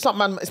really. It's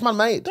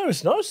man-made. No,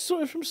 it's not. It's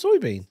sort of from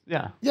soybean.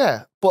 Yeah.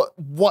 Yeah, but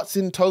what's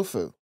in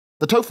tofu?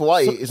 The tofu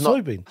I eat is not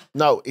soybean.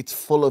 No, it's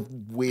full of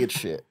weird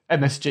shit.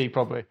 MSG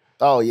probably.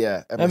 Oh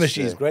yeah,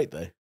 MSG is great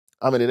though.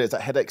 I mean, it is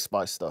that headache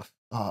spice stuff.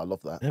 Oh, I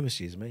love that.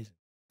 MSG is amazing.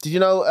 Did you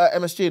know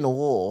MSG in the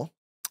war?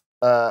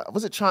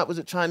 Was it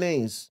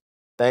Chinese?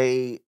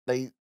 They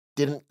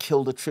didn't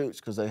kill the troops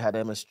because they had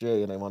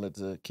MSG and they wanted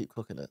to keep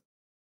cooking it.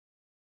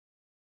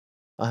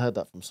 I heard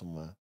that from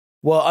somewhere.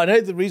 Well, I know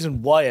the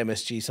reason why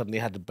MSG suddenly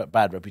had a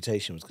bad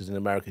reputation was because in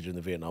America during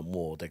the Vietnam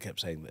War, they kept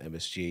saying that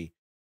MSG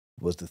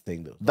was the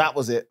thing that... That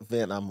was it,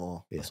 Vietnam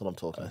War. Yeah, That's what I'm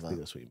talking I about.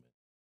 think that's what you meant.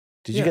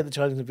 Did you get the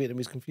Chinese and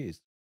Vietnamese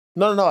confused?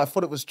 No, I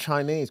thought it was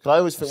Chinese. Because I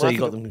always think... So you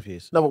got them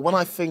confused? No, but when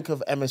I think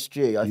of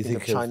MSG, I think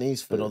of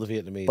Chinese food. But not the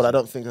Vietnamese. But I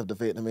don't think of the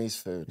Vietnamese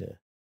food.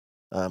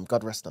 Yeah.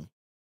 God rest them.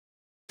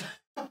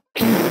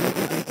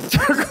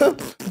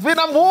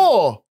 Vietnam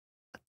War!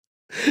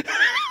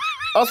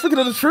 I was thinking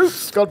of the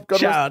troops. God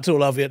Shout out to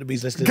all our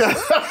Vietnamese listeners.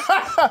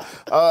 I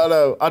don't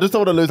know. I just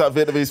don't want to lose that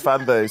Vietnamese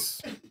fan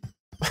base.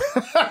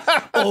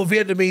 Or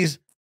Vietnamese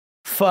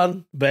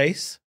fun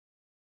base.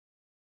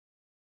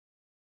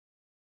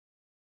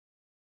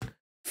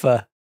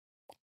 For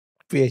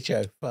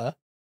VHO, for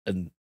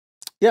and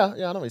yeah, I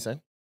know what you're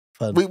saying.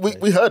 Fun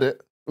we heard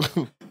it.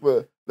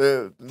 But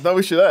there's no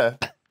issue there.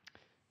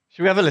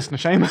 Should we have a listener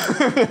shame?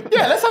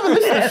 Yeah, let's have a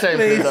listener shame.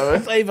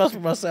 Please, save us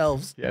from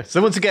ourselves. Yeah.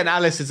 So once again,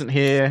 Alice isn't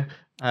here.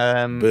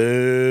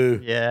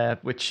 Boo. Yeah,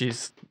 which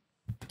is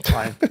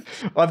fine.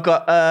 I've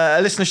got a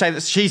listener shame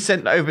that she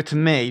sent over to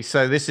me.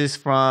 So this is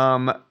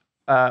from.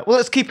 Well,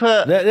 let's keep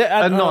her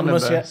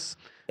anonymous. Yes.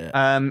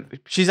 Yeah.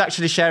 She's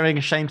actually sharing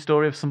a shame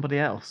story of somebody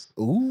else.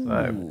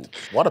 Ooh,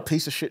 what a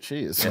piece of shit she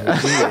is.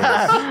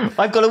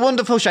 I've got a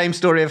wonderful shame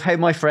story of how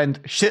my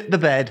friend shit the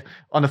bed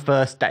on a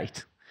first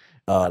date.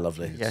 Oh,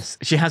 lovely. Yes,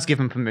 she has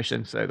given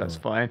permission, so that's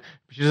fine.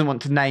 She doesn't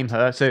want to name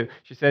her, so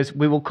she says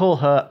we will call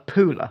her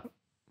Poola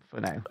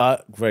for now.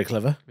 Very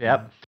clever.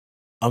 Yep.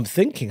 I'm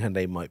thinking her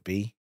name might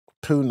be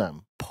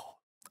Poonam.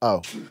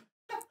 Oh.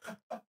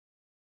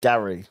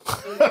 Gary.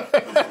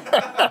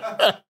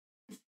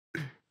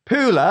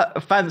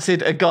 Poola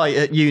fancied a guy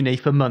at uni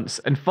for months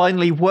and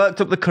finally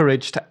worked up the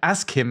courage to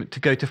ask him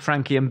to go to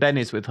Frankie and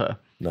Benny's with her.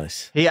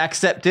 Nice. He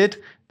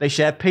accepted. They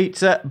shared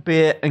pizza,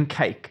 beer, and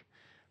cake.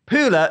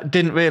 Poola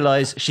didn't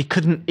realise she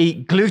couldn't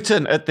eat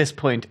gluten at this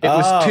point. It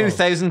was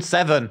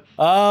 2007.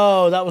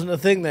 Oh, that wasn't a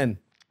thing then.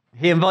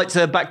 He invites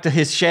her back to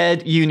his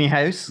shared uni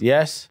house.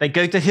 Yes. They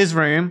go to his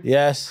room.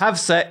 Yes. Have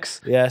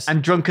sex. Yes.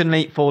 And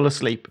drunkenly fall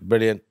asleep.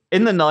 Brilliant.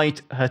 In the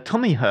night, her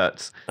tummy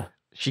hurts.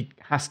 She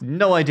has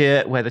no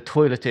idea where the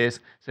toilet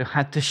is, so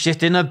had to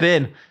shit in a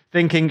bin,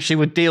 thinking she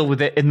would deal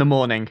with it in the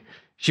morning.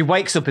 She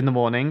wakes up in the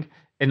morning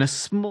in a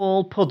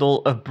small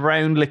puddle of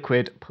brown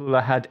liquid.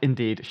 Poola had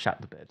indeed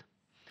shat the bed.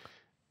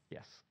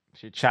 Yes,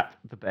 she'd shat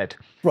the bed.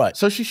 Right.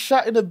 So she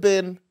shat in a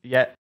bin.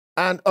 Yeah.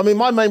 And I mean,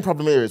 my main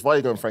problem here is why are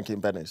you going Frankie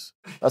and Benny's?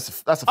 That's the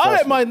first I don't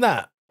one. mind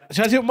that.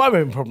 Shall I tell you what my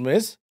main problem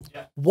is?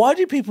 Yeah. Why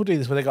do people do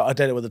this when they got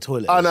identity where the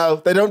toilet is? I know.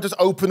 They don't just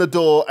open the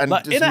door and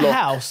like just in a look.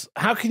 house,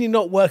 how can you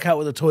not work out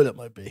where the toilet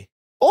might be?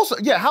 Also,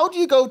 yeah, how do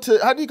you go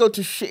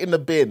to shit in the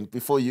bin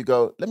before you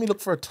go, let me look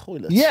for a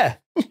toilet? Yeah.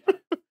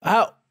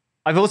 How?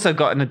 I've also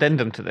got an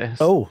addendum to this.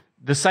 Oh.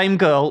 The same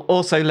girl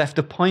also left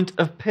a pint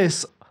of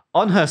piss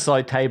on her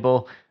side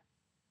table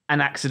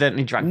and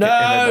accidentally drank it in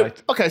her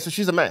night. Okay, so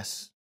she's a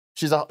mess.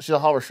 She's a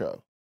horror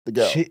show, the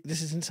girl.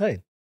 This is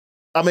insane.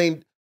 I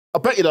mean, I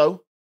bet you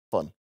know,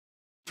 fun.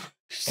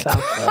 She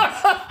sounds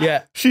fun.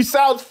 Yeah. She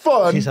sounds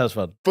fun. She sounds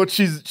fun. But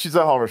she's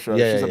a horror show.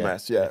 Yeah, she's a yeah.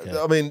 mess, yeah. Okay.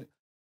 I mean,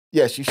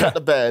 yeah, she shut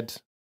the bed.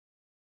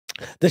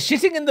 The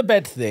shitting in the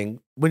bed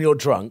thing, when you're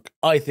drunk,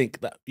 I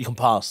think that you can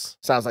pass.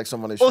 Sounds like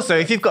someone who's Also,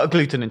 if you've got a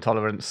gluten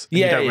intolerance, and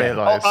you don't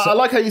realise. I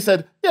like how you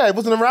said, yeah, it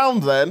wasn't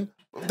around then.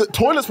 The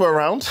toilets were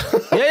around.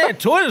 yeah,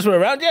 toilets were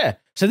around, yeah.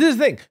 So this is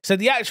the thing. So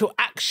the actual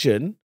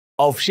action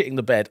of shitting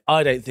the bed,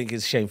 I don't think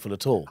is shameful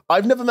at all.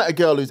 I've never met a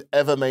girl who's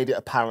ever made it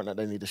apparent that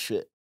they need a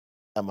shit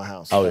at my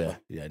house. Oh, ever.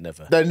 yeah,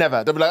 never. They'll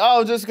be like,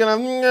 oh, I'm just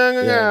gonna,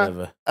 Yeah,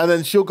 never. And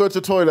then she'll go to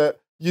the toilet.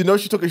 You know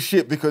she took a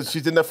shit because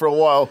she's in there for a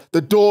while.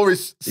 The door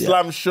is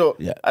slammed shut.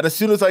 Yeah. And as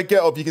soon as I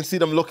get up, you can see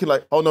them looking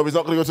like, oh no, he's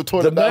not going to go to the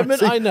toilet The now.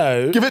 moment I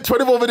know... Give it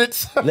 20 more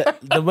minutes.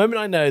 The moment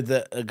I know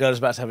that a girl's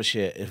about to have a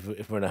shit,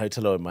 if we're in a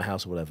hotel or in my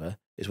house or whatever,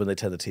 is when they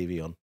turn the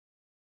TV on.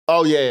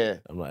 Oh, yeah.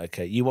 I'm like,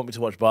 okay, you want me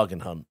to watch Bargain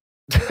Hunt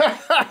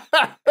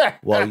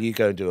while you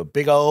go and do a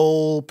big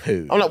old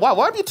poo. I'm like, wow,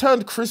 why have you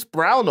turned Chris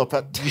Brown up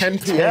at 10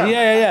 p.m.?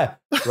 Yeah.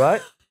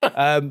 Right?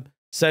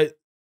 So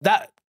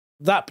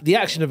the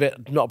action of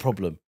it, not a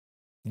problem.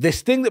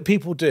 This thing that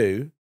people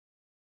do,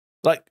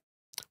 like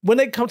when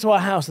they come to our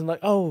house and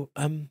like, oh,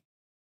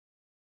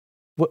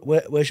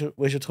 where's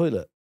your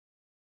toilet?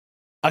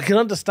 I can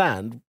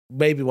understand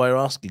maybe why you're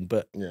asking,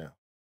 but yeah,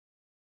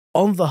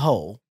 on the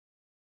whole,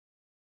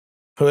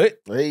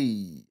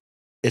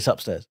 it's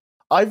upstairs.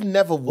 I've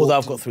never walked. Although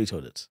I've got 3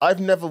 toilets. I've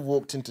never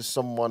walked into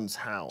someone's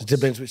house. It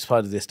depends which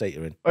side of the estate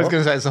you're in. I was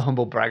going to say it's a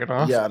humble brag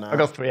and Yeah, no. I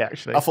got 3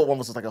 actually. I thought one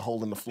was just like a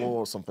hole in the floor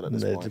or something at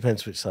this point. It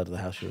depends which side of the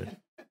house you're in.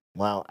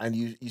 Wow, and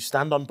you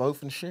stand on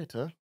both and shit,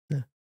 huh?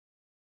 Yeah.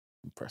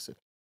 Impressive.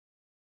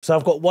 So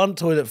I've got 1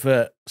 toilet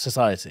for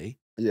society.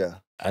 Yeah.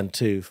 And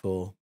 2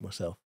 for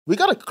myself. We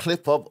got to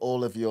clip up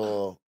all of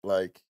your,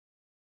 like,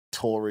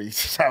 Tory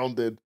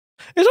sounded.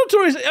 It's not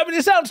Tory. I mean,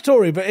 it sounds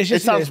Tory, but it's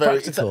just sounds it's very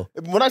practical.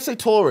 When I say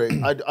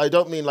Tory, I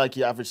don't mean like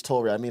your average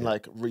Tory. I mean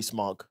like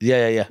Rees-Mogg.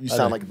 Yeah. You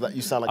sound like that.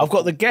 You sound like. I've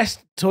got the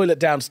guest toilet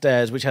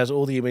downstairs, which has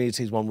all the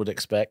amenities one would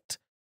expect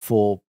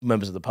for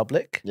members of the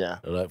public. Yeah,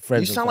 like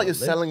friends. You sound like you're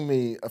selling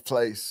me a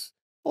place.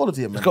 All of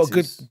the amenities.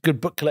 It's got a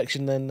good book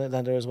collection then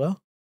there as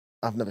well.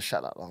 I've never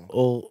shat that long.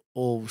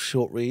 All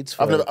short reads.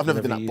 I've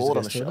never been that bored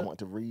on a shit. I wanted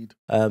to read.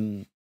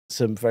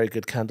 Some very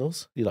good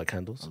candles. You like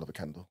candles? I love a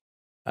candle.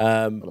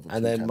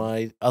 And then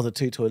my other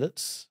 2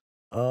 toilets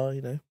are,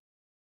 for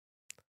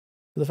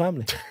the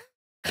family.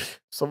 For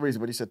some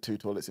reason, when you said 2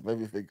 toilets, it made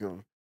me think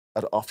of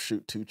an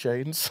offshoot 2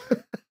 Chains.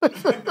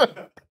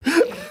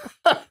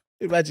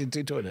 Imagine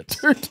 2 toilets.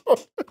 2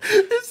 toilets.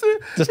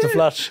 Just a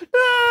flush.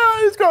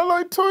 He's got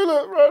like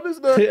toilet around his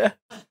neck.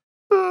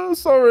 Yeah.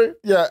 Sorry.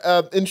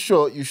 Yeah, in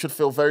short, you should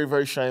feel very,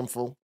 very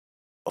shameful.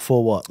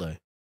 For what, though?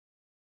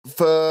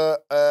 For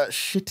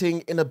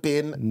shitting in a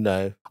bin.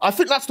 No. I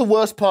think that's the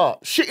worst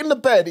part. Shit in the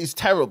bed is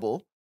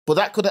terrible, but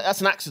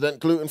that's an accident,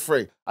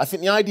 gluten-free. I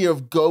think the idea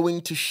of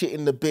going to shit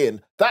in the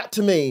bin, that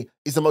to me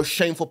is the most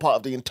shameful part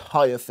of the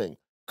entire thing.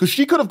 Because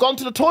she could have gone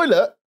to the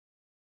toilet,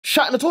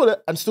 shat in the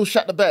toilet, and still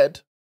shat the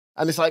bed.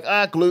 And it's like,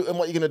 gluten,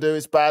 what are you going to do?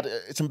 It's bad.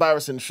 It's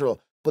embarrassing, sure.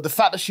 But the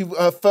fact that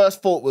her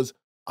first thought was,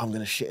 I'm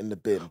going to shit in the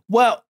bin.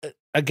 Well,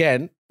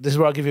 again, this is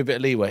where I'll give you a bit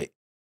of leeway.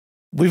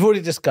 We've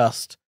already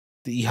discussed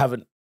that you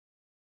haven't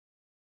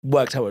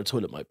worked out what a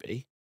toilet might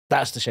be.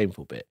 That's the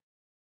shameful bit.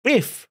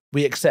 If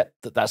we accept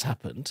that that's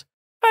happened,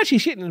 actually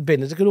shitting in a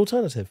bin is a good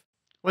alternative.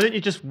 Why don't you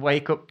just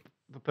wake up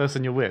the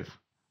person you're with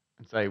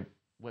and say,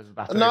 where's the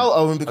bathroom? No,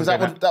 Owen, because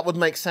that would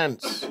make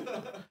sense.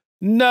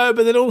 No,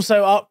 but then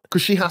also,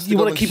 because she has to. You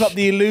want to keep up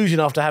the illusion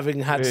after having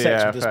had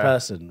sex with this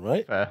person,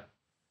 right? Fair.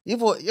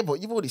 You've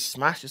already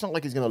smashed. It's not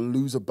like he's going to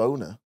lose a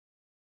boner.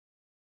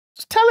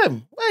 Just tell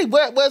him, hey,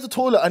 where's the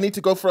toilet? I need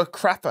to go for a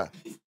crapper.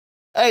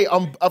 Hey,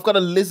 I've got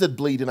a lizard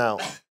bleeding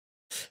out.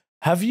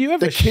 Have you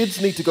ever? The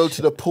kids need to go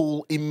to the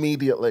pool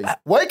immediately.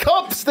 Wake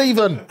up,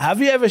 Stephen! Have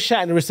you ever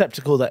shat in a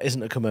receptacle that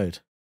isn't a commode?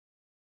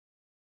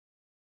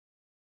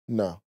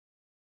 No.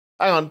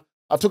 Hang on.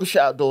 I took a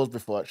shit outdoors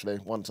before, actually,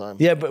 one time.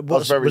 Yeah, but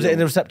was it young.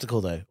 in a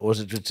receptacle, though? Or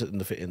was it just in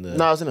the...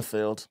 No, I was in a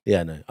field.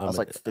 Yeah, no. I was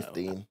like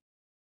 15.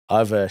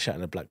 I've shat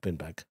in a black bin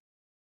bag.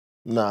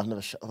 No, I've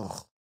never shat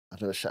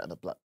in a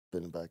black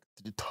bin bag.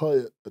 Did you tie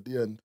it at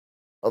the end?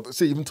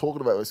 See, even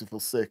talking about it makes me feel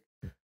sick.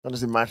 I'm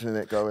just imagining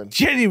it going.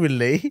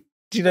 Genuinely?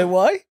 Do you know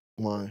why?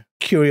 Why?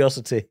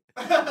 Curiosity.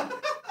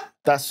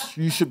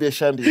 You should be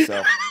ashamed of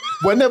yourself.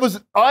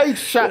 I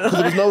shat because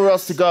there was nowhere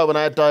else to go when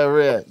I had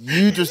diarrhea.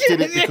 You just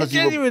did it because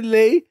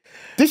genuinely.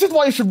 This is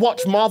why you should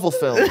watch Marvel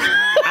films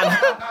and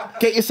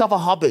get yourself a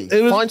hobby.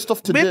 Find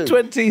stuff to do.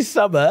 Mid-20s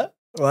summer,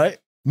 right?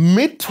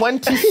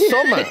 Mid-20s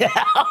summer? Yeah,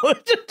 I was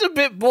just a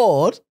bit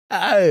bored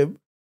at home,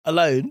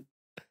 alone.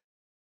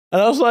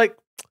 And I was like,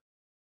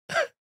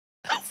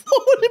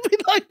 what would it be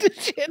like to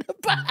shit in a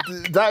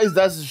bag?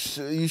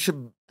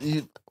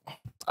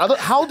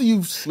 How do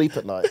you sleep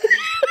at night?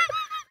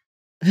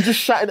 You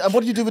just shat in, and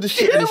what do you do with the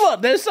shit? You know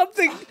what? There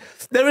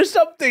is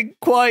something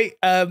quite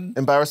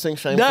embarrassing,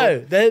 shameful. No,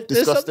 there's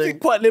disgusting. Something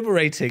quite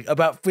liberating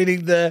about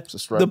feeling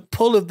the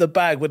pull of the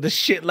bag when the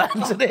shit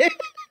lands in it.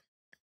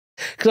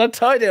 Because I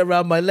tied it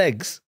around my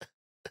legs.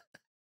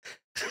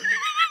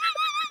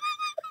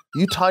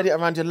 You tied it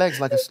around your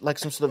legs like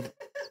some sort of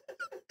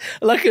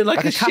like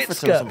a shit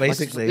skirt,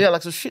 basically. Yeah,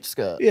 like a shit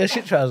skirt. Yeah,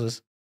 shit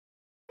trousers.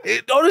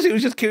 Honestly, it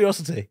was just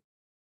curiosity.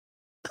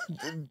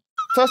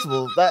 First of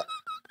all,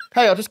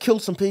 hey, I just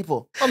killed some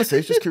people. Honestly,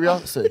 it's just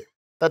curiosity.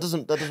 That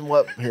doesn't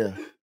work here.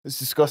 It's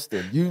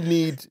disgusting.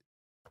 Did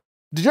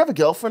you have a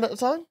girlfriend at the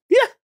time?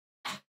 Yeah.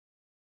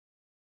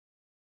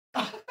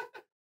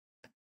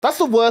 That's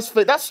the worst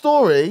thing. That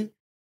story,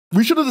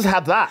 we should have just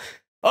had that.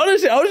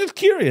 Honestly, I was just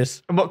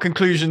curious. And what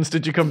conclusions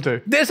did you come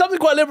to? There's something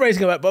quite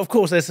liberating about it, but of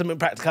course there's some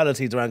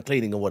impracticalities around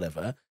cleaning or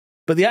whatever.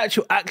 But the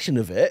actual action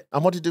of it...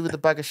 And what do you do with the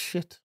bag of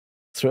shit?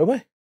 Throw it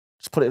away.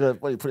 Just put it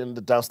in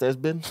the downstairs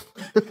bin?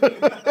 You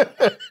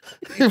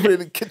put it in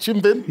the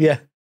kitchen bin? Yeah.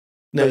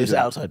 No, it's the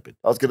outside bin.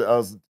 I was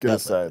gonna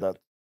say that.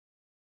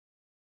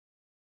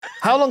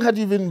 How long had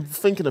you been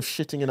thinking of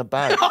shitting in a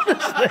bag?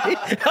 Honestly.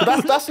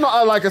 That's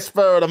not like a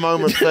spur of the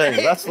moment thing.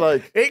 That's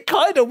like... It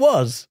kind of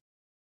was.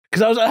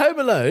 Because I was at home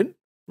alone,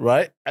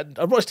 right? And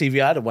I watched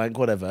TV, I had a wank,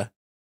 whatever.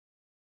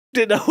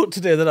 Didn't know what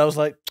to do. Then I was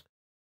like,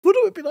 what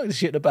would it be like to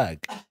shit in a bag?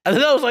 And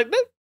then I was like, no,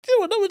 you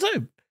know what, no one's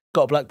home.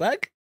 Got a black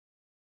bag,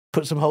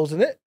 put some holes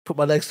in it, put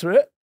my legs through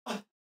it.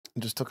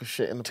 And just took a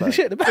shit in the bag. Took a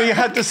shit in the bag. So you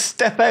had to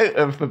step out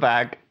of the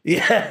bag?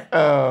 Yeah.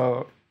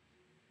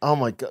 Oh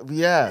my God,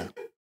 yeah.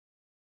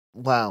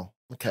 Wow,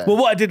 okay. Well,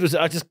 what I did was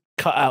I just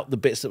cut out the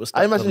bits that were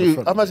stuck I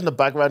imagine the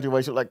bag around your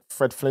waist looked like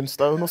Fred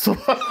Flintstone or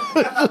something.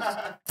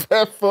 Just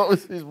barefoot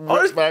with his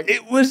wet bag.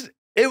 It was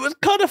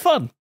kind of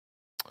fun.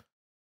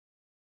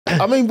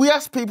 I mean, we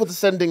asked people to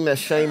send in their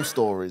shame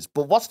stories,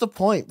 but what's the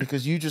point?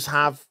 Because you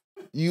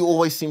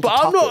always seem to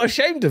But I'm not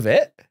ashamed of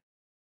it.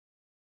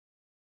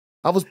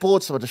 I was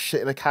bored, so I just shit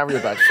in a carrier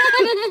bag.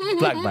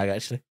 Black bag,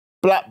 actually.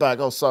 Black bag,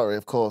 oh sorry,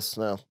 of course,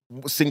 no.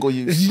 Single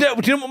use. Do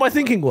you know what my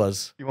thinking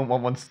was? You want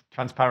one's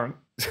transparent?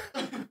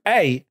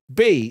 A.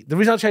 B. The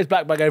reason I chose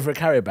black bag over a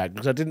carrier bag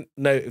because I didn't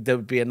know if there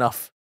would be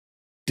enough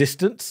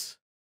distance.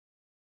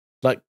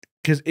 Like,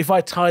 because if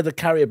I tie the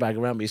carrier bag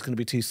around me, it's going to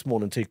be too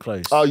small and too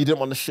close. Oh, you didn't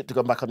want the shit to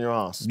go back on your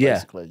ass,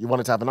 basically. You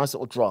wanted to have a nice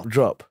little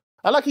drop.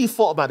 I like how you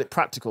thought about it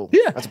practical.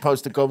 Yeah. As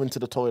opposed to go into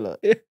the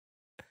toilet. Yeah.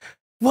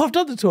 Well, I've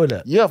done the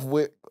toilet. You have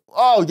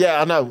oh,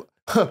 yeah, I know.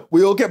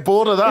 We all get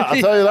bored of that. I'll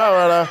tell you that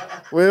right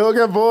now. We all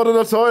get bored of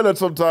the toilet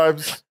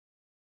sometimes.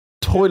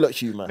 Toilet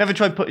humour. Never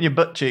tried putting your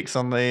butt cheeks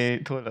on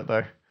the toilet,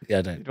 though? Yeah,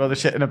 I don't. You'd rather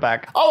shit in a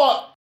bag.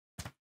 Oh,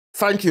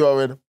 thank you,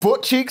 Owen.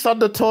 Butt cheeks on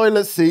the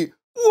toilet seat.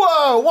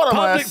 Whoa, what am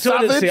I, a Public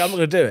toilet savage? seat, I'm not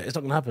going to do it. It's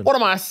not going to happen. What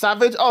am I, a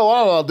savage? Oh, I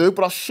don't know what I'll do,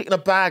 but I'll shit in a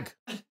bag.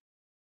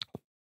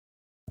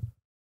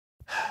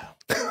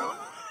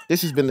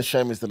 This has been the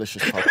Shame is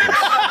Delicious podcast.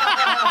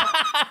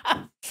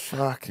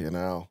 Fucking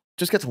hell.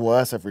 Just gets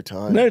worse every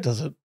time. No, it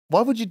doesn't.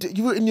 Why would you do?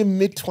 You were in your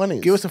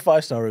mid-20s. Give us a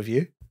 5-star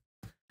review.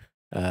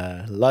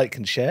 Like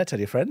and share, tell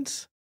your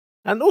friends.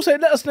 And also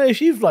let us know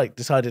if you've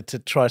decided to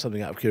try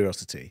something out of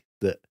curiosity.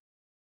 That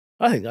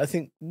I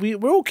think we're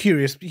all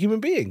curious human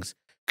beings.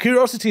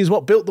 Curiosity is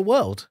what built the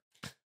world.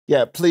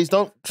 Yeah, please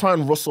don't try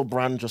and Russell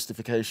Brand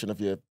justification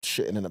of your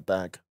shitting in a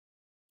bag.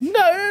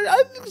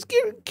 No,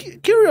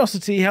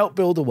 curiosity helped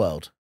build the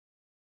world.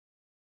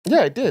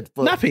 Yeah, it did.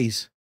 But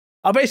Nappies.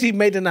 I basically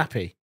made a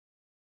nappy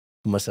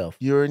for myself.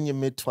 you were in your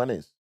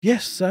mid-20s.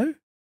 Yes, so?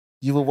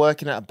 You were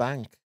working at a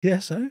bank.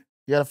 Yes, so?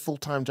 You had a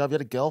full-time job. You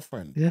had a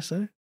girlfriend. Yes,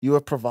 so? You were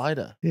a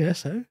provider. Yes,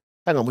 so?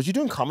 Hang on, was you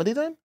doing comedy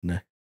then? No.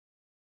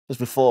 Just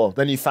before.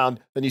 Then you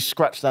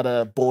scratched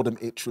that boredom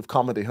itch with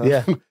comedy, huh?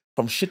 Yeah.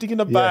 From shitting in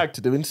a bag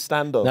to doing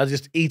stand-up. Now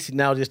just eat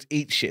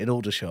shit in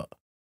Aldershot.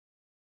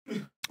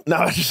 No,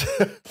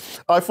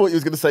 I thought you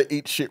was going to say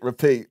eat shit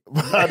repeat.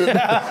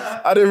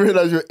 I didn't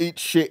realise you were eat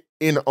shit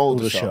in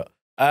Aldershot.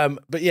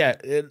 But yeah,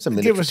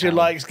 give us your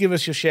likes, give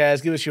us your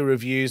shares, give us your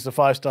reviews. The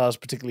 5 stars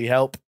particularly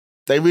help.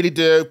 They really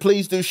do.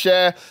 Please do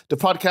share the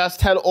podcast.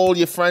 Tell all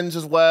your friends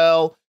as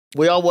well.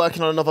 We are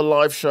working on another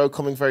live show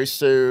coming very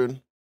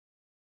soon.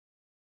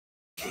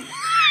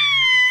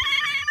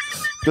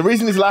 The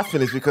reason he's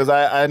laughing is because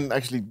I hadn't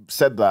actually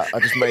said that. I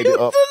just made it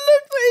up.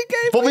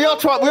 But we are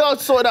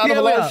sorting out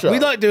another live show. We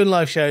like doing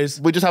live shows.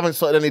 We just haven't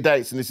sorted any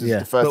dates, and this is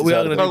the first. But we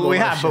are going to do we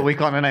have, but we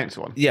can't announce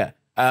one. Yeah,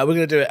 we're going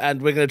to do it,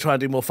 and we're going to try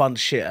and do more fun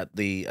shit at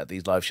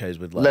these live shows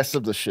with less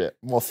of the shit,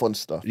 more fun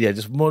stuff. Yeah,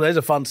 just more. There's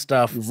a fun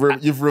stuff. You've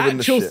ruined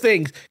actual the shit.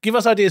 Things. Give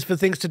us ideas for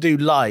things to do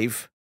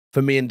live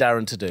for me and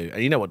Darren to do.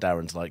 And you know what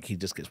Darren's like. He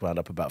just gets wound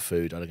up about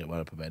food. I don't get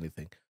wound up about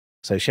anything.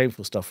 So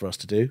shameful stuff for us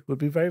to do would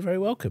be very, very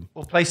welcome.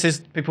 Well, places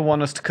people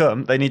want us to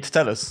come, they need to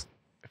tell us.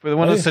 If they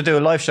want us to do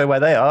a live show where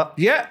they are,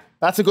 yeah,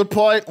 that's a good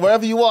point.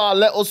 Wherever you are,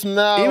 let us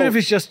know. Even if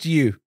it's just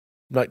you,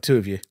 like 2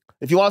 of you.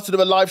 If you want us to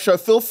do a live show,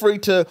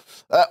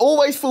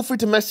 always feel free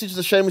to message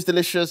the Shame is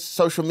Delicious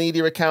social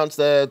media accounts.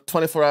 They're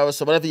 24 hours,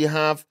 so whatever you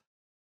have,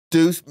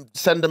 do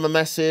send them a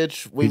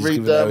message. We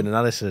read them. And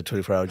Alice a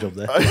 24-hour job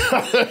there.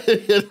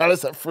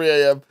 Alice at 3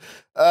 a.m.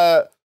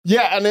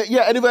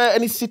 Anywhere,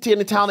 any city,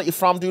 any town that you're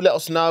from, do let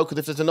us know, because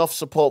if there's enough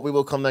support, we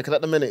will come there. Because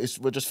at the minute,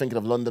 we're just thinking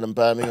of London and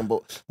Birmingham,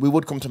 but we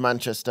would come to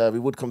Manchester, we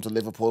would come to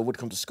Liverpool, we would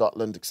come to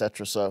Scotland,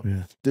 etc. So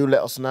do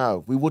let us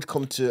know. We would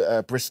come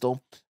to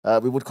Bristol,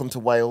 we would come to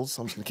Wales.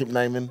 I'm just going to keep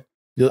naming.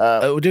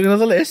 We're doing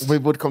another list. We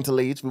would come to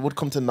Leeds, we would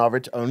come to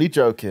Norwich. Only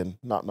joking,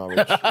 not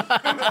Norwich.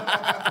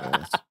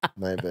 Yes,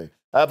 maybe.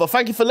 But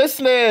thank you for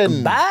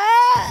listening.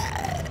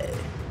 Bye.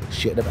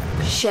 Shit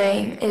about it.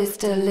 Shame is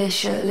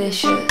delicious.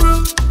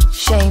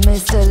 Shame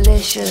is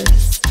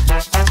delicious.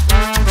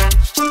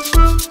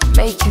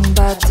 Making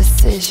bad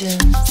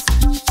decisions.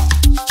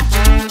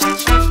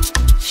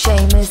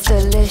 Shame is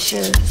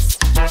delicious.